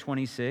 Matthew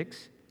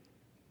 26,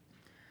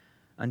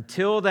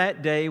 until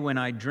that day when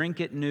I drink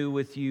it new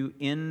with you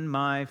in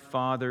my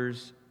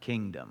Father's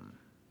kingdom.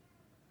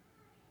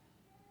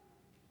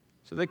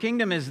 So the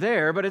kingdom is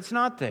there, but it's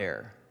not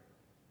there.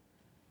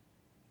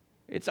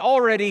 It's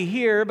already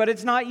here, but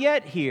it's not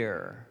yet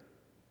here.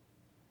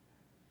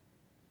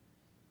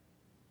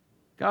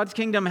 God's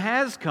kingdom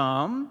has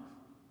come,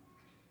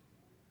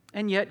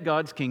 and yet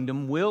God's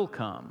kingdom will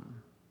come.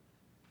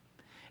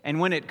 And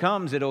when it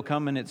comes, it'll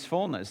come in its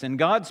fullness. And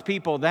God's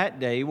people that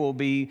day will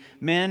be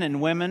men and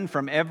women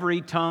from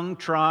every tongue,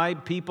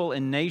 tribe, people,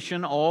 and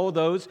nation, all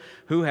those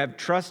who have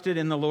trusted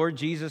in the Lord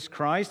Jesus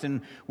Christ.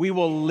 And we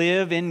will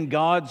live in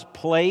God's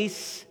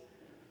place,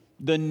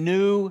 the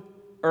new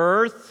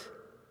earth.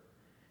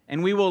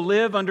 And we will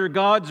live under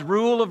God's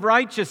rule of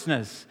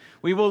righteousness.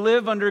 We will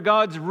live under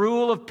God's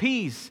rule of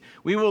peace.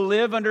 We will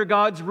live under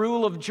God's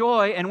rule of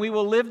joy, and we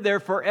will live there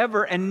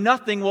forever, and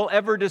nothing will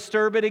ever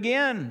disturb it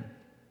again.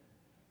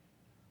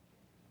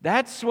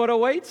 That's what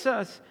awaits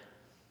us.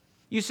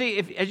 You see,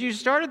 as you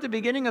start at the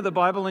beginning of the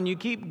Bible and you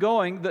keep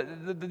going,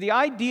 the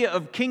idea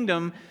of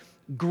kingdom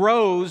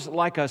grows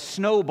like a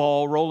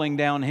snowball rolling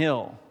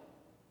downhill.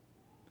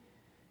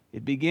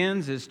 It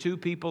begins as two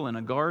people in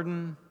a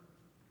garden,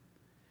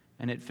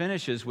 and it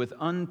finishes with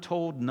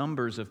untold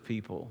numbers of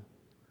people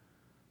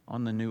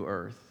on the new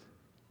earth,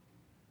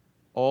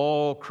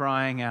 all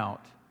crying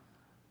out,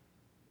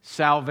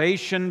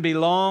 "Salvation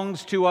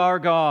belongs to our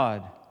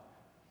God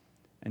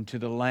and to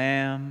the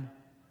Lamb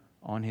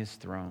on His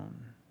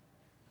throne."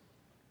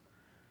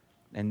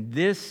 And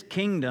this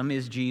kingdom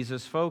is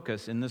Jesus'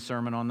 focus in the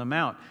Sermon on the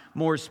Mount.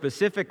 More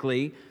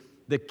specifically,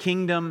 the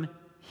kingdom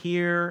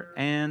here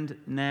and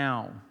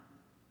now,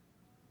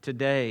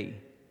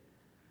 today.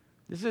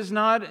 This is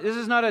not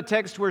a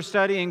text we're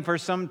studying for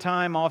some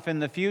time off in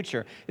the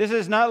future. This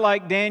is not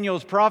like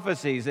Daniel's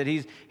prophecies that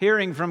he's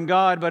hearing from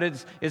God, but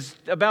it's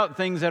about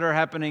things that are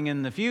happening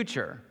in the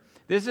future.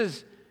 This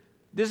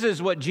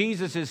is what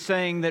Jesus is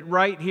saying that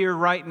right here,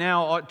 right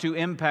now, ought to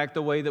impact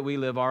the way that we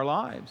live our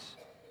lives.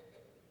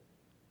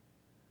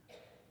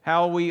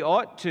 How we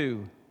ought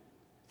to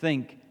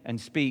think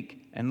and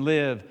speak and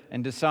live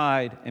and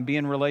decide and be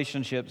in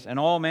relationships and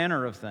all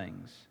manner of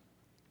things.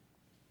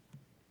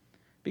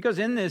 Because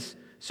in this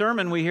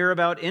sermon we hear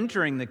about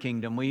entering the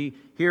kingdom. We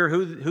hear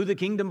who the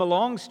kingdom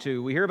belongs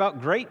to. We hear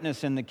about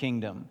greatness in the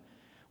kingdom.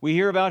 We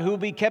hear about who will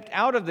be kept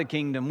out of the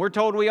kingdom. We're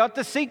told we ought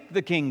to seek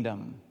the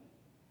kingdom.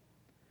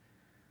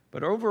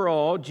 But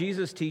overall,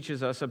 Jesus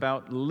teaches us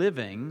about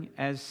living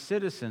as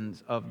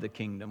citizens of the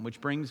kingdom, which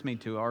brings me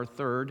to our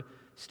third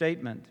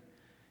statement.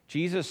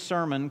 Jesus'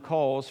 sermon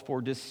calls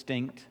for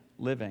distinct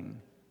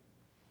living.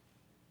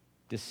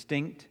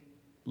 Distinct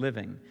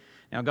living.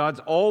 Now,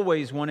 God's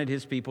always wanted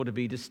His people to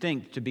be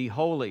distinct, to be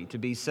holy, to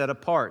be set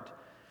apart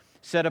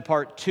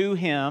to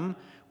Him,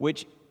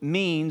 which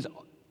means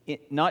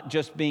not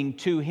just being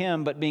to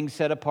Him, but being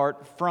set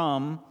apart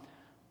from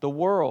the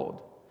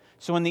world.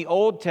 So in the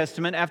Old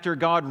Testament, after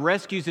God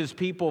rescues His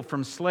people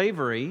from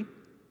slavery,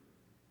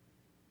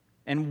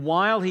 and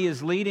while He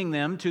is leading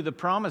them to the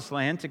promised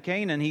land, to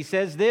Canaan, He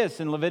says this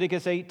in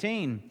Leviticus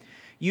 18,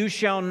 "You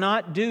shall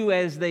not do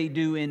as they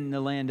do in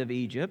the land of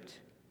Egypt,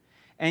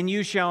 and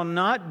you shall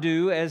not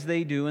do as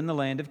they do in the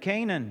land of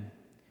Canaan.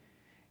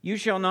 You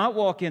shall not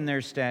walk in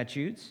their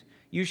statutes.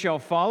 You shall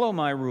follow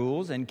my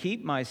rules and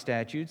keep my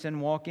statutes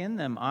and walk in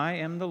them. I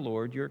am the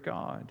Lord your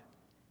God."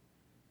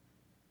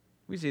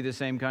 We see the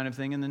same kind of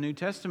thing in the New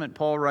Testament.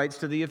 Paul writes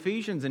to the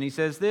Ephesians and he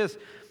says this,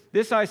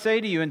 "This I say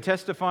to you and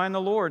testify in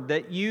the Lord,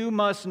 that you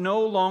must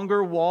no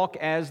longer walk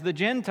as the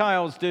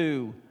Gentiles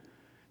do,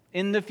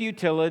 in the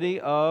futility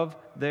of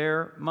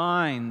their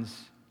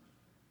minds."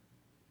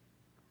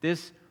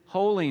 This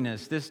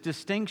holiness, this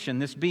distinction,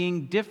 this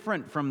being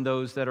different from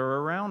those that are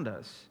around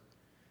us.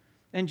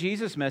 And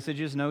Jesus' message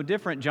is no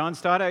different. John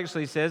Stott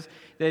actually says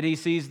that he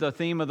sees the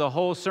theme of the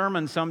whole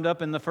sermon summed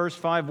up in the first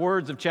 5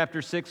 words of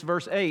chapter 6,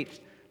 verse 8.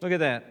 Look at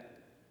that.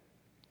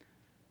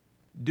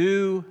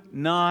 Do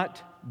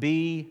not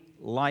be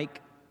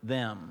like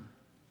them.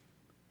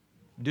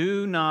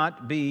 Do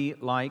not be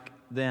like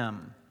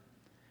them.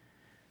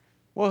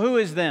 Well, who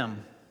is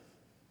them?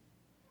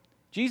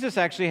 Jesus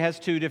actually has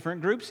 2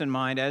 different groups in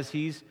mind as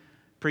He's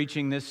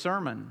preaching this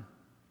sermon.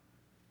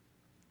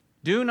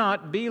 Do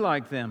not be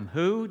like them.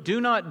 Who? Do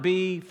not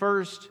be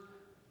like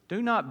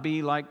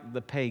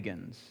the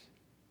pagans.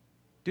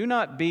 Do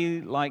not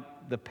be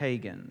like the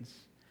pagans.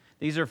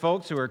 These are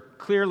folks who are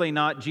clearly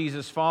not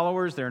Jesus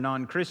followers. They're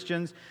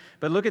non-Christians.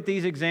 But look at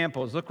these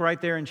examples. Look right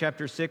there in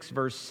chapter 6,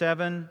 verse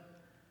 7,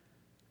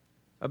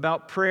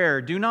 about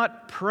prayer. Do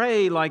not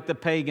pray like the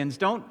pagans.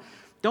 Don't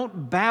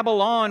babble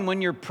on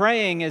when you're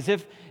praying as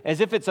if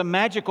it's a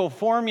magical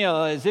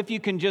formula, as if you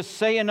can just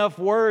say enough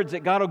words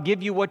that God will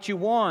give you what you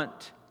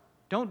want.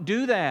 Don't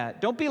do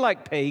that. Don't be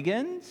like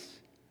pagans.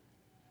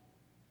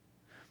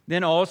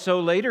 Then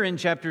also later in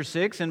chapter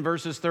 6, in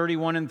verses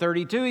 31 and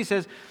 32, he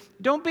says,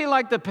 don't be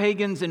like the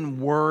pagans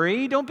and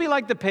worry. Don't be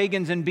like the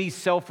pagans and be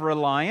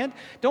self-reliant.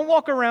 Don't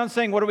walk around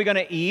saying, what are we going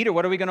to eat or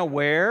what are we going to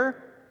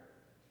wear?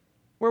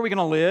 Where are we going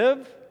to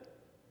live?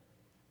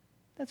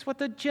 That's what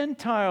the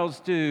Gentiles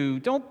do.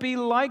 Don't be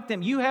like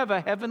them. You have a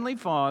heavenly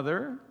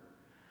Father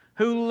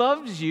who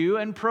loves you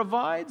and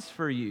provides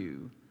for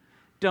you.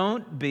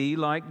 Don't be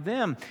like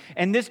them.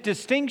 And this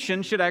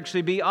distinction should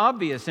actually be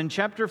obvious. In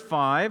chapter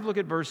 5, look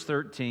at verse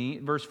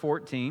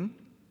 14.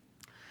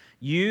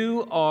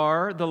 You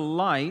are the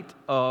light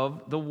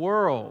of the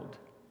world.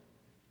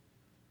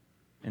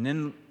 And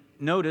then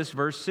notice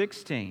verse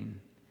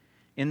 16.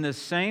 In the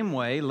same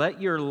way,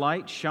 let your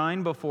light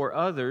shine before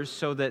others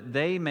so that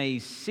they may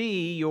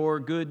see your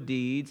good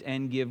deeds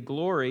and give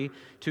glory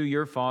to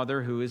your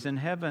Father who is in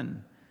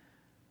heaven.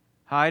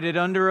 Hide it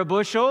under a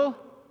bushel?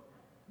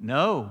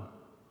 No,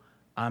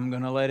 I'm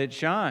going to let it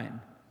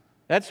shine.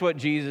 That's what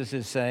Jesus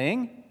is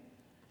saying.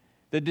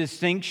 The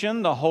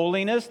distinction, the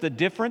holiness, the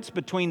difference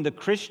between the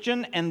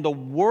Christian and the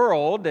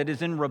world that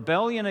is in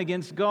rebellion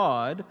against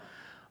God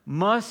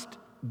must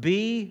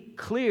be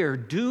clear.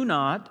 Do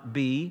not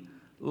be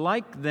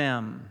like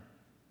them.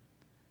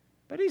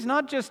 But he's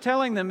not just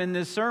telling them in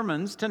these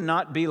sermons to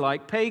not be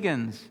like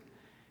pagans.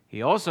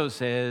 He also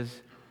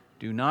says,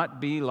 do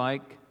not be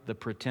like the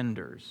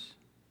pretenders,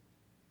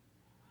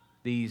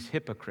 these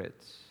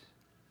hypocrites,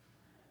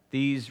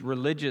 these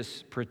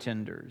religious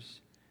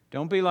pretenders.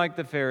 Don't be like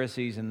the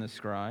Pharisees and the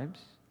scribes.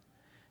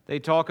 They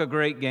talk a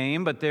great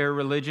game, but their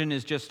religion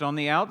is just on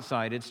the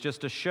outside. It's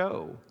just a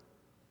show.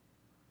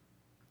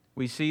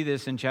 We see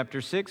this in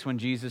chapter 6 when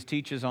Jesus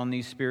teaches on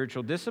these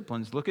spiritual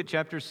disciplines. Look at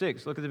chapter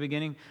 6. Look at the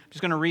beginning. I'm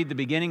just going to read the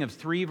beginning of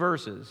 3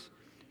 verses,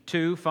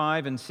 2,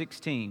 5, and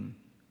 16.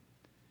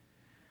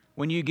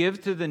 When you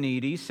give to the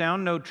needy,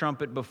 sound no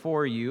trumpet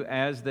before you,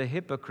 as the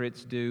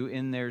hypocrites do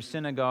in their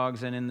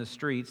synagogues and in the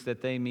streets,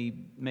 that they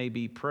may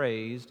be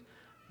praised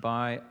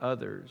by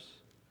others.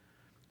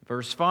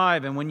 Verse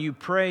 5, and when you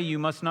pray, you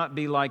must not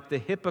be like the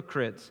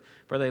hypocrites,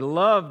 for they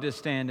love to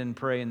stand and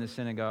pray in the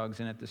synagogues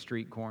and at the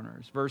street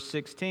corners. Verse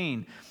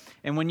 16,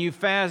 and when you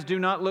fast, do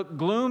not look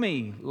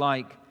gloomy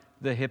like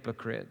the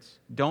hypocrites.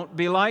 Don't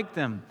be like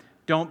them.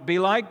 Don't be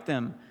like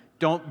them.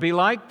 Don't be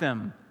like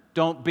them.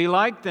 Don't be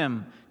like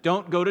them.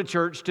 Don't go to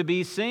church to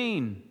be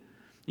seen.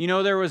 You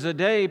know, there was a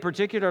day,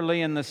 particularly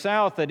in the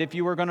South, that if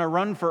you were going to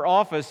run for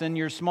office in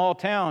your small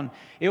town,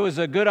 it was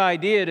a good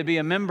idea to be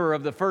a member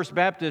of the First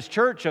Baptist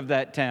Church of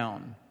that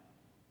town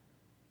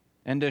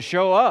and to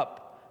show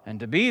up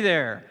and to be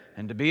there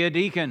and to be a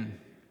deacon.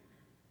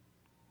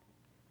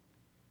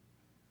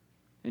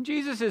 And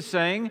Jesus is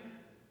saying,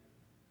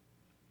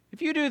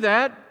 if you do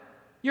that,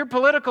 your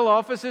political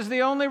office is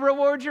the only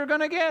reward you're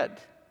going to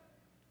get.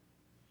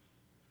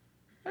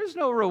 There's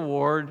no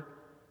reward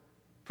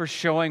for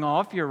showing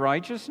off your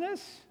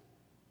righteousness.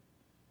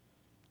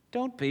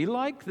 Don't be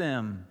like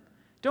them.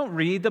 Don't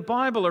read the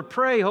Bible or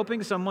pray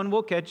hoping someone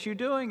will catch you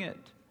doing it.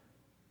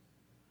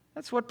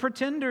 That's what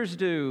pretenders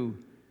do.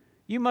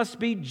 You must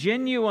be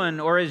genuine,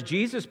 or as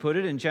Jesus put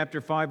it in chapter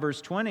 5, verse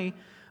 20,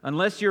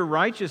 unless your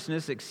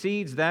righteousness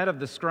exceeds that of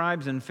the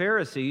scribes and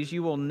Pharisees,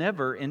 you will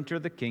never enter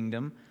the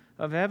kingdom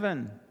of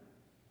heaven.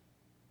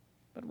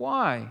 But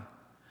why?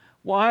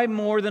 Why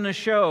more than a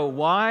show?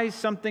 Why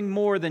something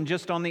more than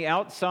just on the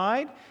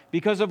outside?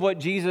 Because of what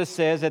Jesus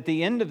says at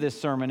the end of this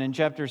sermon in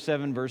chapter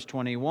 7, verse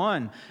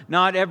 21.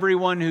 Not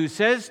everyone who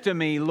says to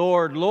me,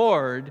 Lord,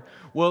 Lord,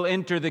 will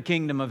enter the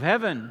kingdom of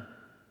heaven.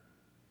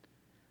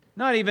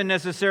 Not even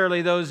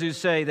necessarily those who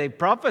say they've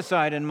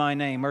prophesied in my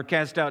name or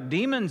cast out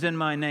demons in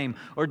my name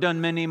or done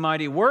many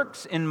mighty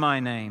works in my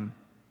name.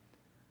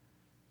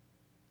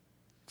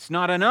 It's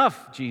not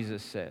enough,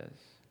 Jesus says.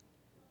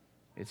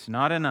 It's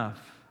not enough.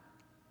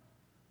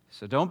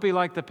 So don't be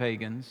like the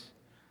pagans,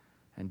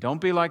 and don't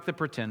be like the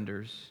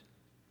pretenders.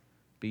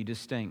 Be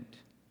distinct.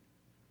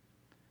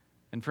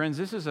 And friends,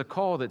 this is a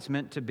call that's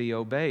meant to be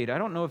obeyed. I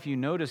don't know if you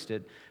noticed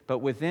it, but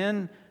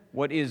within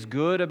what is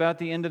good about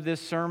the end of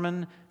this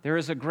sermon, there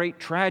is a great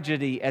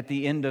tragedy at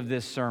the end of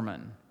this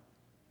sermon.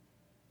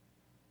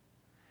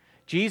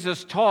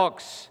 Jesus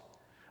talks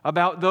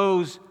about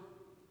those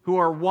who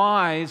are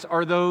wise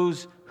are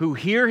those who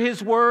hear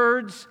His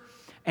words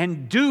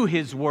and do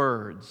His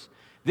words.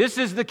 This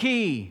is the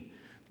key.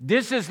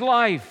 This is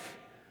life.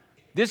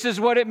 This is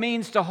what it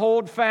means to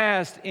hold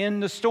fast in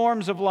the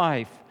storms of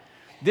life.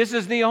 This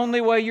is the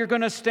only way you're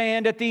going to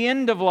stand at the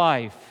end of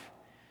life.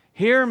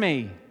 Hear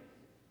me.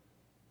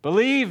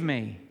 Believe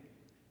me,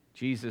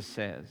 Jesus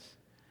says.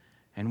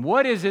 And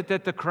what is it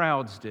that the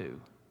crowds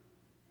do?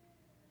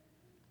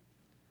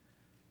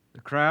 The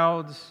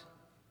crowds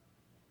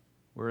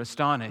were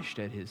astonished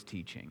at His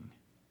teaching.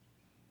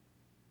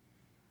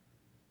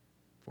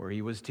 For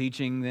He was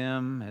teaching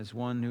them as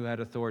one who had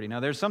authority.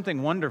 Now, there's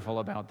something wonderful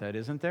about that,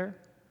 isn't there?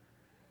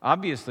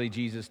 Obviously,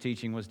 Jesus'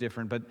 teaching was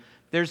different, but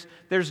there's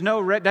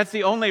no that's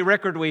the only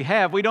record we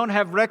have. We don't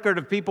have record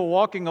of people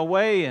walking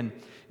away and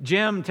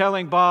Jim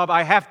telling Bob,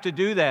 I have to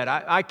do that.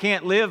 I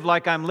can't live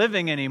like I'm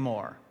living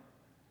anymore.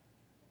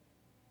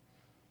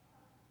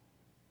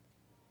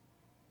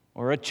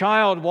 Or a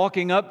child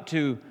walking up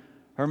to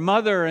her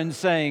mother and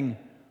saying,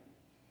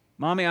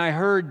 Mommy, I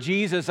heard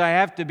Jesus, I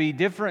have to be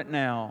different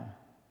now.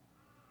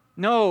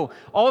 No,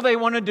 all they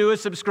want to do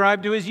is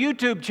subscribe to His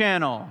YouTube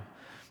channel.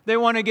 They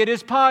want to get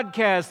His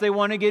podcast. They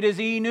want to get His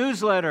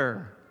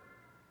e-newsletter.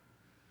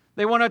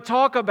 They want to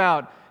talk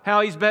about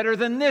how He's better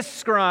than this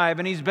scribe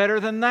and He's better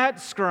than that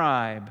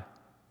scribe.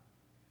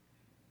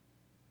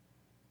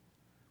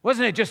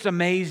 Wasn't it just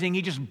amazing?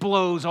 He just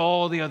blows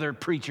all the other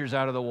preachers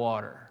out of the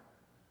water.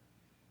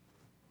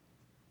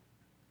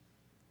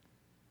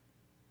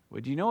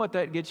 Would you know what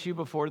that gets you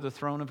before the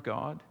throne of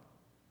God?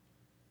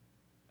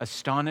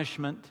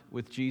 Astonishment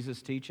with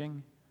Jesus'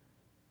 teaching?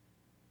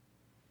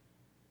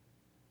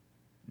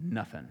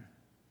 Nothing.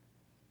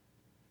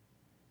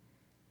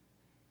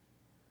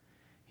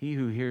 He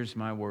who hears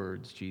my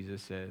words,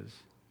 Jesus says,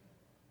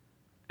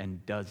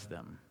 and does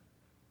them.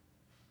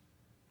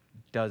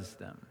 Does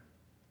them.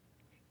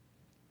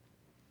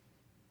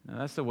 Now,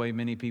 that's the way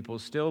many people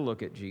still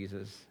look at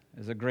Jesus,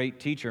 as a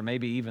great teacher,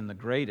 maybe even the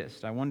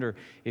greatest. I wonder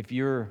if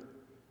you're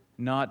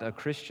not a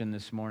Christian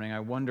this morning,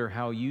 I wonder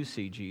how you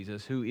see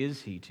Jesus. Who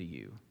is He to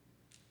you?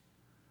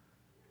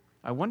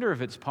 I wonder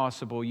if it's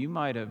possible you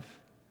might have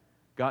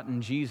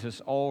gotten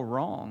Jesus all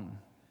wrong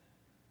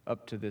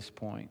up to this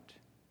point.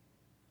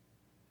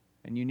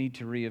 And you need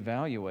to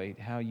reevaluate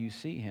how you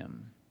see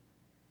him.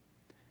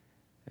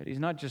 That he's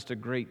not just a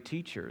great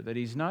teacher, that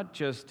he's not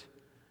just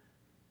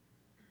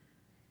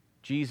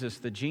Jesus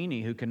the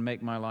genie who can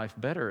make my life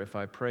better if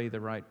I pray the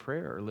right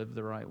prayer or live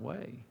the right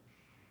way.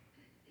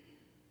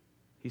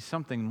 He's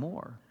something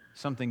more,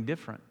 something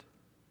different.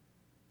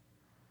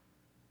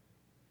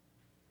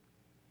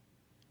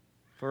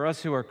 For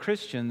us who are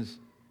Christians,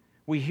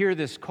 we hear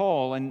this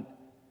call and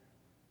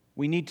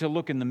we need to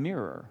look in the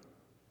mirror.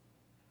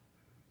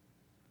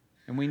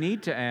 And we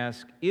need to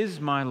ask, is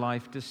my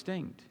life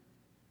distinct?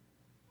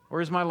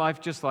 Or is my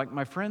life just like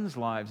my friends'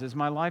 lives? Is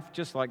my life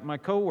just like my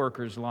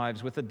co-workers'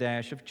 lives with a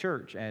dash of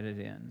church added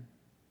in?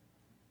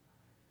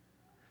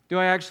 Do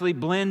I actually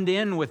blend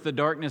in with the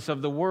darkness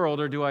of the world,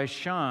 or do I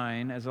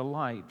shine as a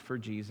light for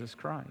Jesus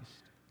Christ?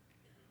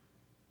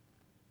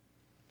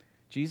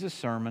 Jesus'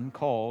 sermon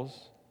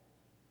calls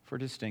for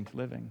distinct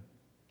living.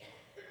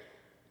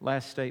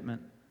 Last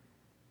statement.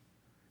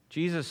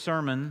 Jesus'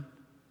 sermon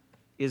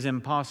is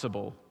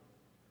impossible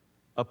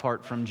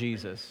apart from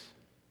Jesus.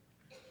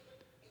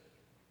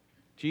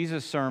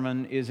 Jesus'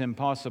 sermon is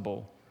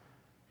impossible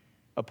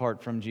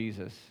apart from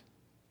Jesus.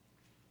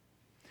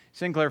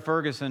 Sinclair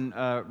Ferguson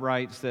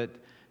writes that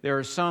there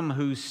are some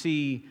who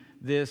see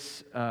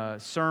this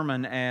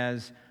sermon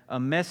as a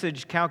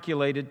message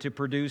calculated to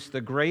produce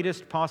the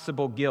greatest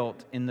possible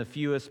guilt in the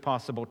fewest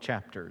possible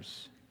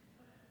chapters.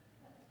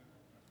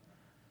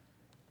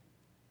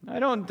 I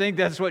don't think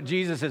that's what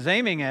Jesus is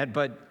aiming at,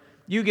 but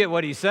you get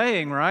what he's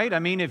saying, right? I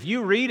mean, if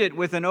you read it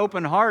with an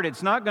open heart,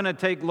 it's not going to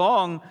take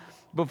long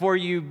before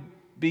you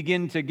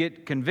begin to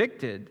get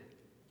convicted,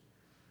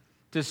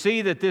 to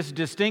see that this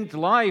distinct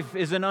life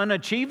is an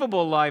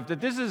unachievable life,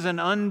 that this is an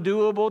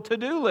undoable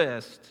to-do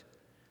list.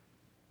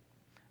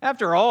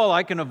 After all,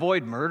 I can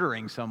avoid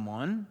murdering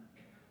someone,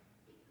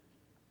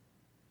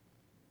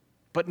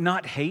 but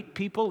not hate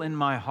people in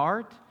my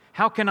heart?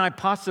 How can I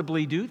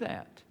possibly do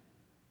that?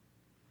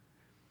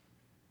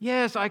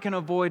 Yes, I can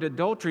avoid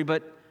adultery,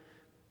 but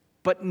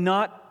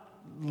not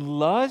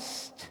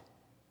lust?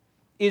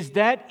 Is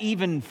that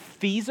even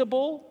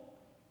feasible?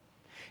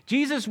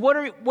 Jesus, what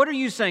are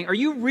you saying? Are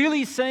you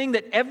really saying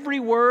that every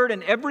word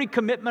and every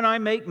commitment I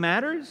make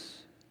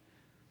matters?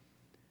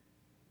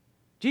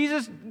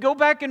 Jesus, go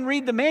back and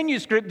read the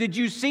manuscript. Did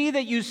you see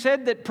that you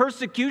said that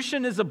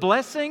persecution is a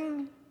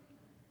blessing?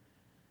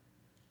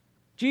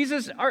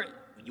 Jesus,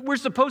 we're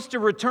supposed to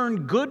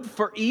return good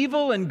for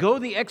evil and go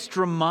the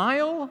extra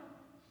mile?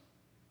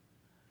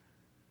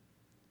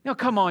 Now,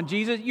 come on,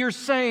 Jesus, you're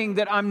saying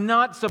that I'm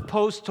not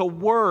supposed to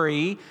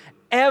worry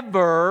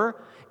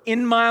ever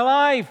in my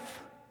life.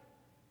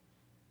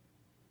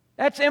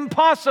 That's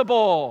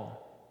impossible.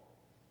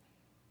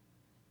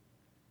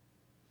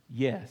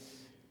 Yes.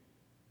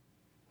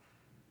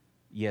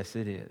 Yes,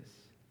 it is.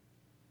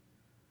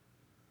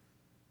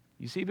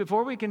 You see,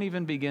 before we can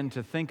even begin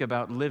to think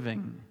about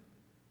living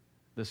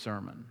the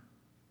sermon,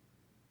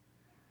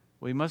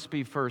 we must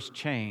be first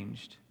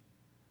changed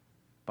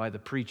by the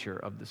preacher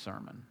of the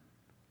sermon.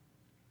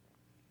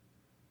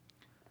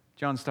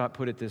 John Stott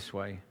put it this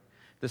way: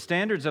 the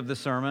standards of the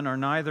sermon are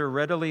neither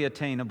readily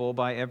attainable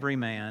by every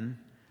man,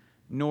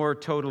 nor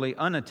totally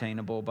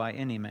unattainable by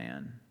any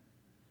man.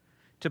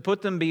 To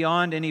put them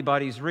beyond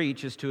anybody's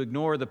reach is to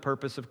ignore the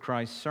purpose of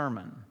Christ's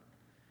sermon.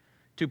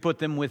 To put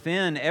them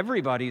within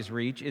everybody's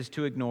reach is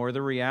to ignore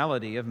the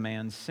reality of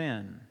man's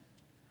sin.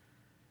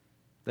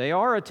 They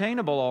are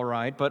attainable, all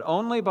right, but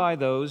only by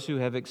those who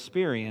have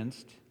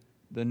experienced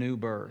the new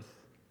birth.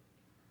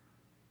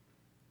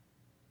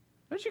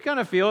 Don't you kind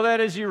of feel that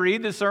as you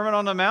read the Sermon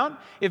on the Mount?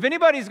 If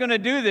anybody's going to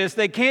do this,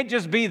 they can't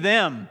just be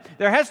them.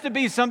 There has to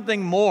be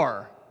something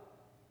more.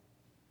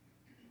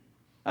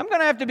 I'm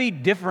going to have to be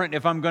different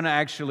if I'm going to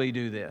actually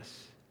do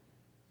this.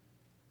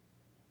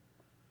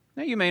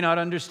 Now, you may not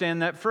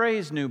understand that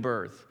phrase, new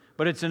birth,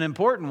 but it's an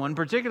important one,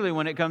 particularly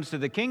when it comes to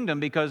the kingdom,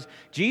 because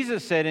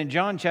Jesus said in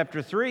John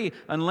chapter 3,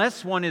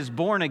 unless one is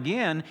born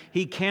again,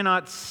 he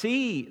cannot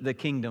see the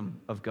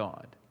kingdom of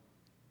God.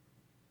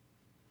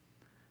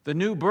 The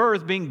new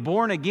birth, being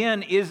born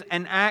again, is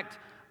an act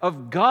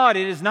of God.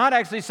 It is not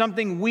actually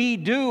something we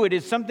do. It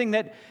is something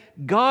that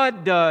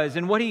God does.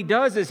 And what he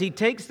does is he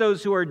takes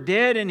those who are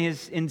dead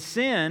in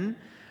sin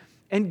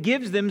and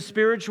gives them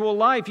spiritual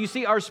life. You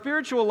see, our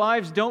spiritual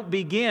lives don't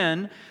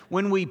begin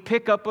when we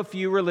pick up a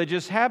few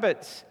religious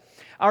habits.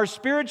 Our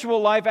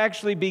spiritual life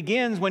actually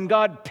begins when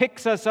God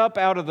picks us up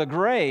out of the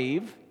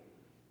grave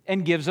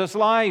and gives us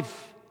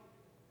life.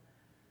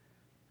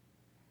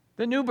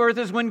 The new birth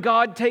is when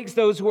God takes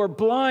those who are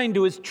blind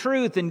to His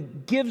truth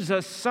and gives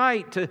us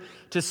sight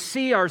to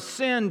see our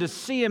sin, to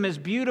see Him as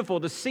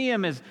beautiful, to see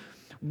Him as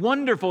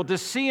wonderful, to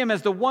see Him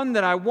as the one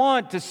that I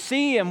want, to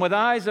see Him with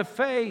eyes of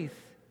faith.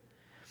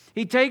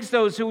 He takes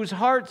those whose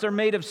hearts are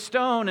made of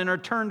stone and are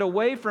turned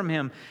away from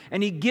Him,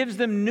 and He gives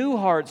them new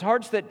hearts,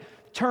 hearts that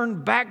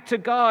turn back to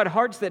God,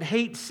 hearts that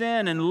hate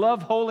sin and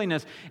love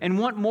holiness and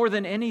want more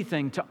than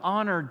anything to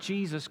honor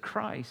Jesus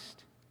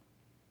Christ.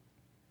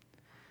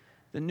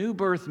 The new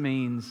birth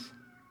means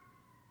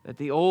that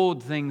the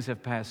old things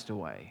have passed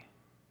away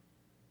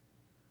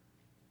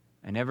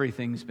and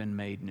everything's been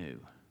made new.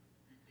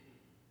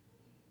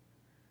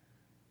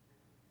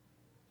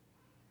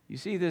 You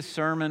see, this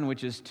sermon,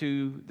 which is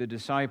to the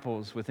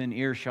disciples within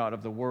earshot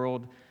of the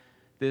world,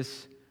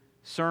 this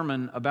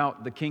sermon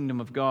about the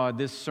kingdom of God,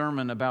 this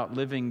sermon about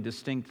living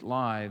distinct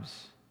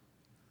lives,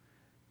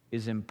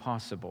 is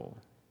impossible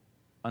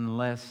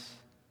unless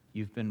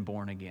you've been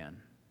born again,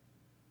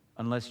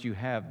 unless you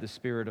have the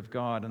Spirit of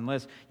God,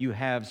 unless you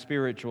have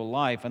spiritual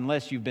life,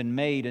 unless you've been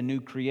made a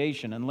new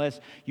creation, unless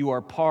you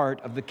are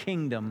part of the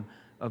kingdom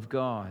of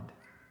God.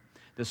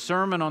 The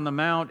Sermon on the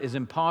Mount is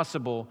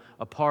impossible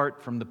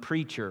apart from the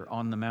preacher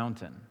on the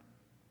mountain,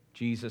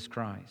 Jesus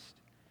Christ.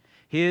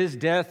 His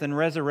death and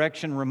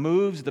resurrection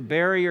removes the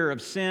barrier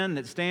of sin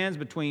that stands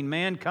between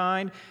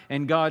mankind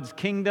and God's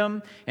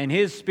kingdom, and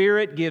His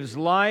Spirit gives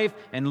life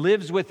and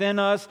lives within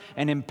us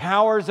and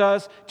empowers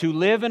us to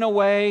live in a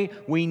way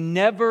we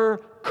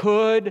never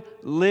could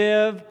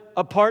live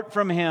apart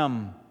from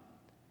Him.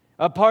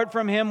 Apart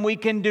from Him, we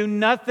can do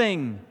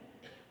nothing.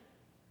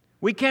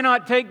 We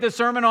cannot take the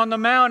Sermon on the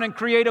Mount and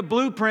create a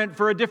blueprint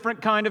for a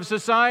different kind of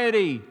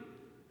society.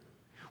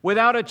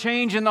 Without a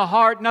change in the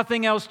heart,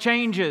 nothing else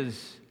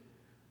changes.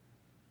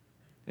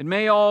 It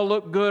may all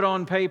look good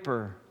on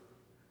paper,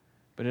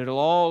 but it'll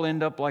all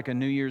end up like a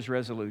New Year's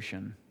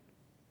resolution,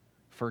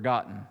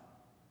 forgotten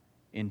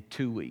in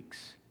 2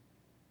 weeks,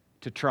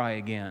 to try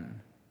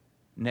again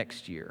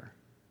next year.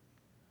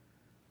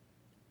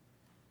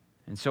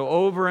 And so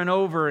over and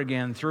over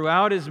again,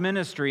 throughout His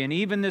ministry, and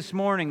even this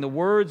morning, the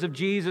words of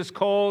Jesus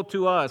call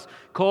to us,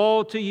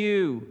 call to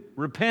you,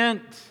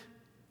 repent,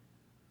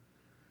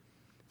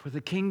 for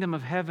the kingdom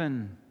of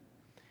heaven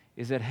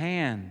is at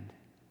hand.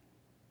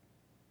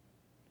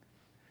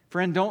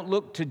 Friend, don't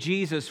look to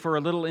Jesus for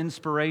a little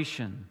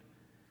inspiration.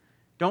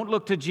 Don't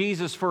look to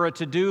Jesus for a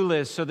to-do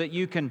list so that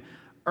you can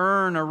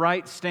earn a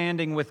right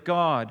standing with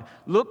God.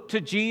 Look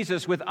to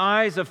Jesus with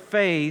eyes of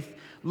faith.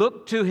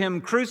 Look to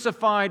Him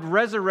crucified,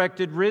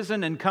 resurrected,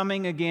 risen, and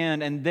coming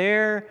again. And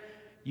there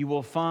you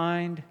will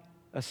find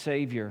a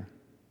Savior.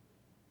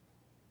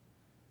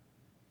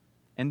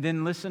 And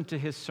then listen to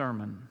His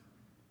sermon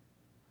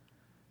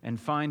and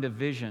find a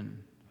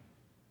vision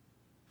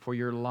for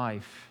your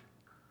life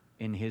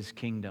in His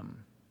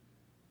kingdom.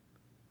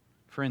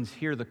 Friends,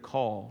 hear the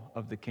call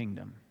of the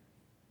kingdom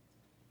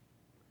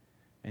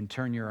and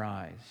turn your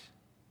eyes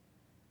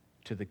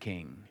to the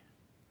King.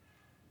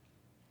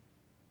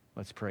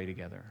 Let's pray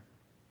together.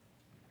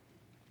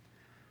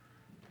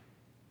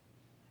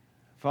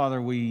 Father,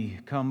 we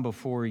come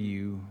before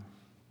You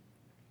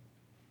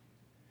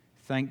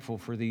thankful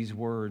for these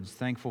words,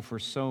 thankful for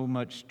so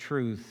much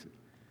truth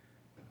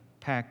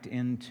packed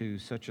into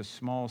such a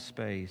small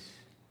space.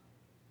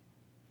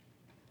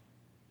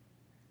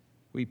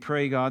 We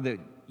pray, God, that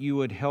You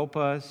would help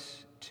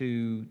us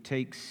to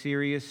take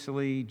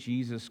seriously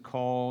Jesus'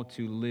 call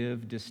to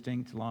live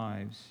distinct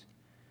lives,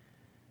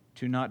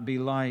 to not be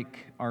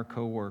like our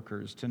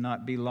coworkers, to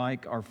not be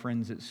like our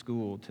friends at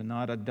school, to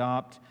not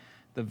adopt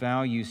the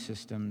value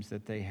systems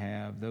that they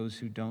have, those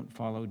who don't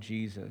follow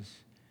Jesus,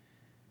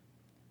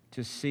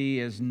 to see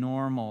as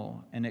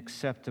normal and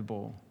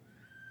acceptable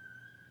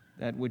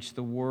that which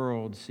the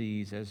world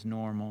sees as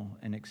normal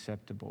and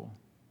acceptable.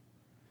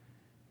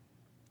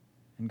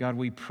 And God,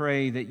 we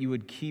pray that You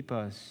would keep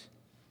us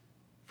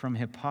from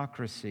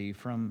hypocrisy,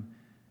 from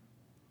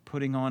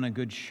putting on a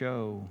good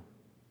show,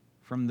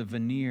 from the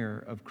veneer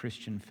of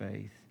Christian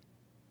faith.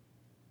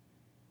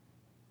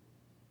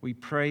 We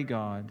pray,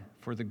 God,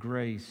 for the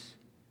grace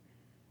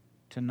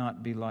to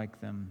not be like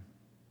them.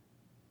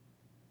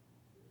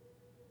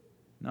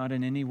 Not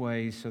in any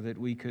way so that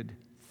we could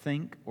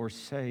think or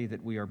say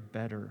that we are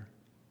better,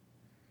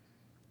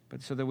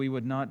 but so that we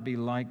would not be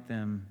like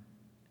them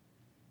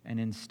and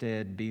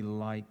instead be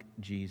like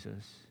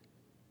Jesus.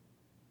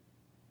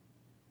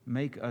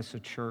 Make us a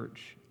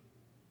church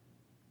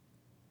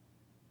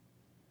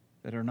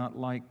that are not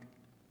like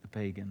the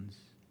pagans.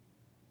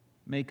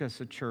 Make us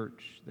a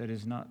church that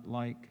is not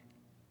like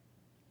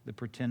the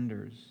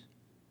pretenders.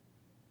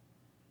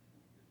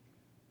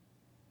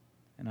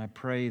 And I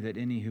pray that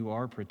any who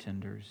are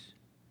pretenders,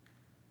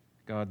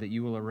 God, that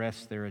You will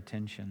arrest their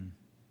attention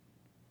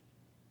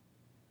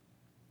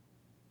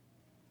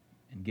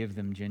and give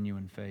them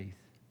genuine faith.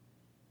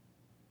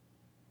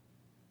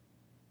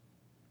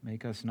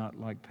 Make us not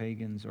like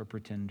pagans or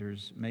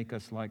pretenders. Make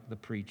us like the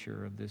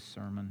preacher of this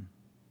sermon.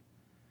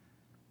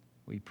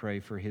 We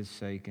pray for His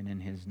sake and in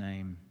His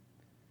name.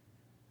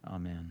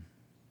 Amen.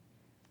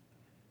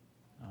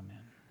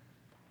 Amen.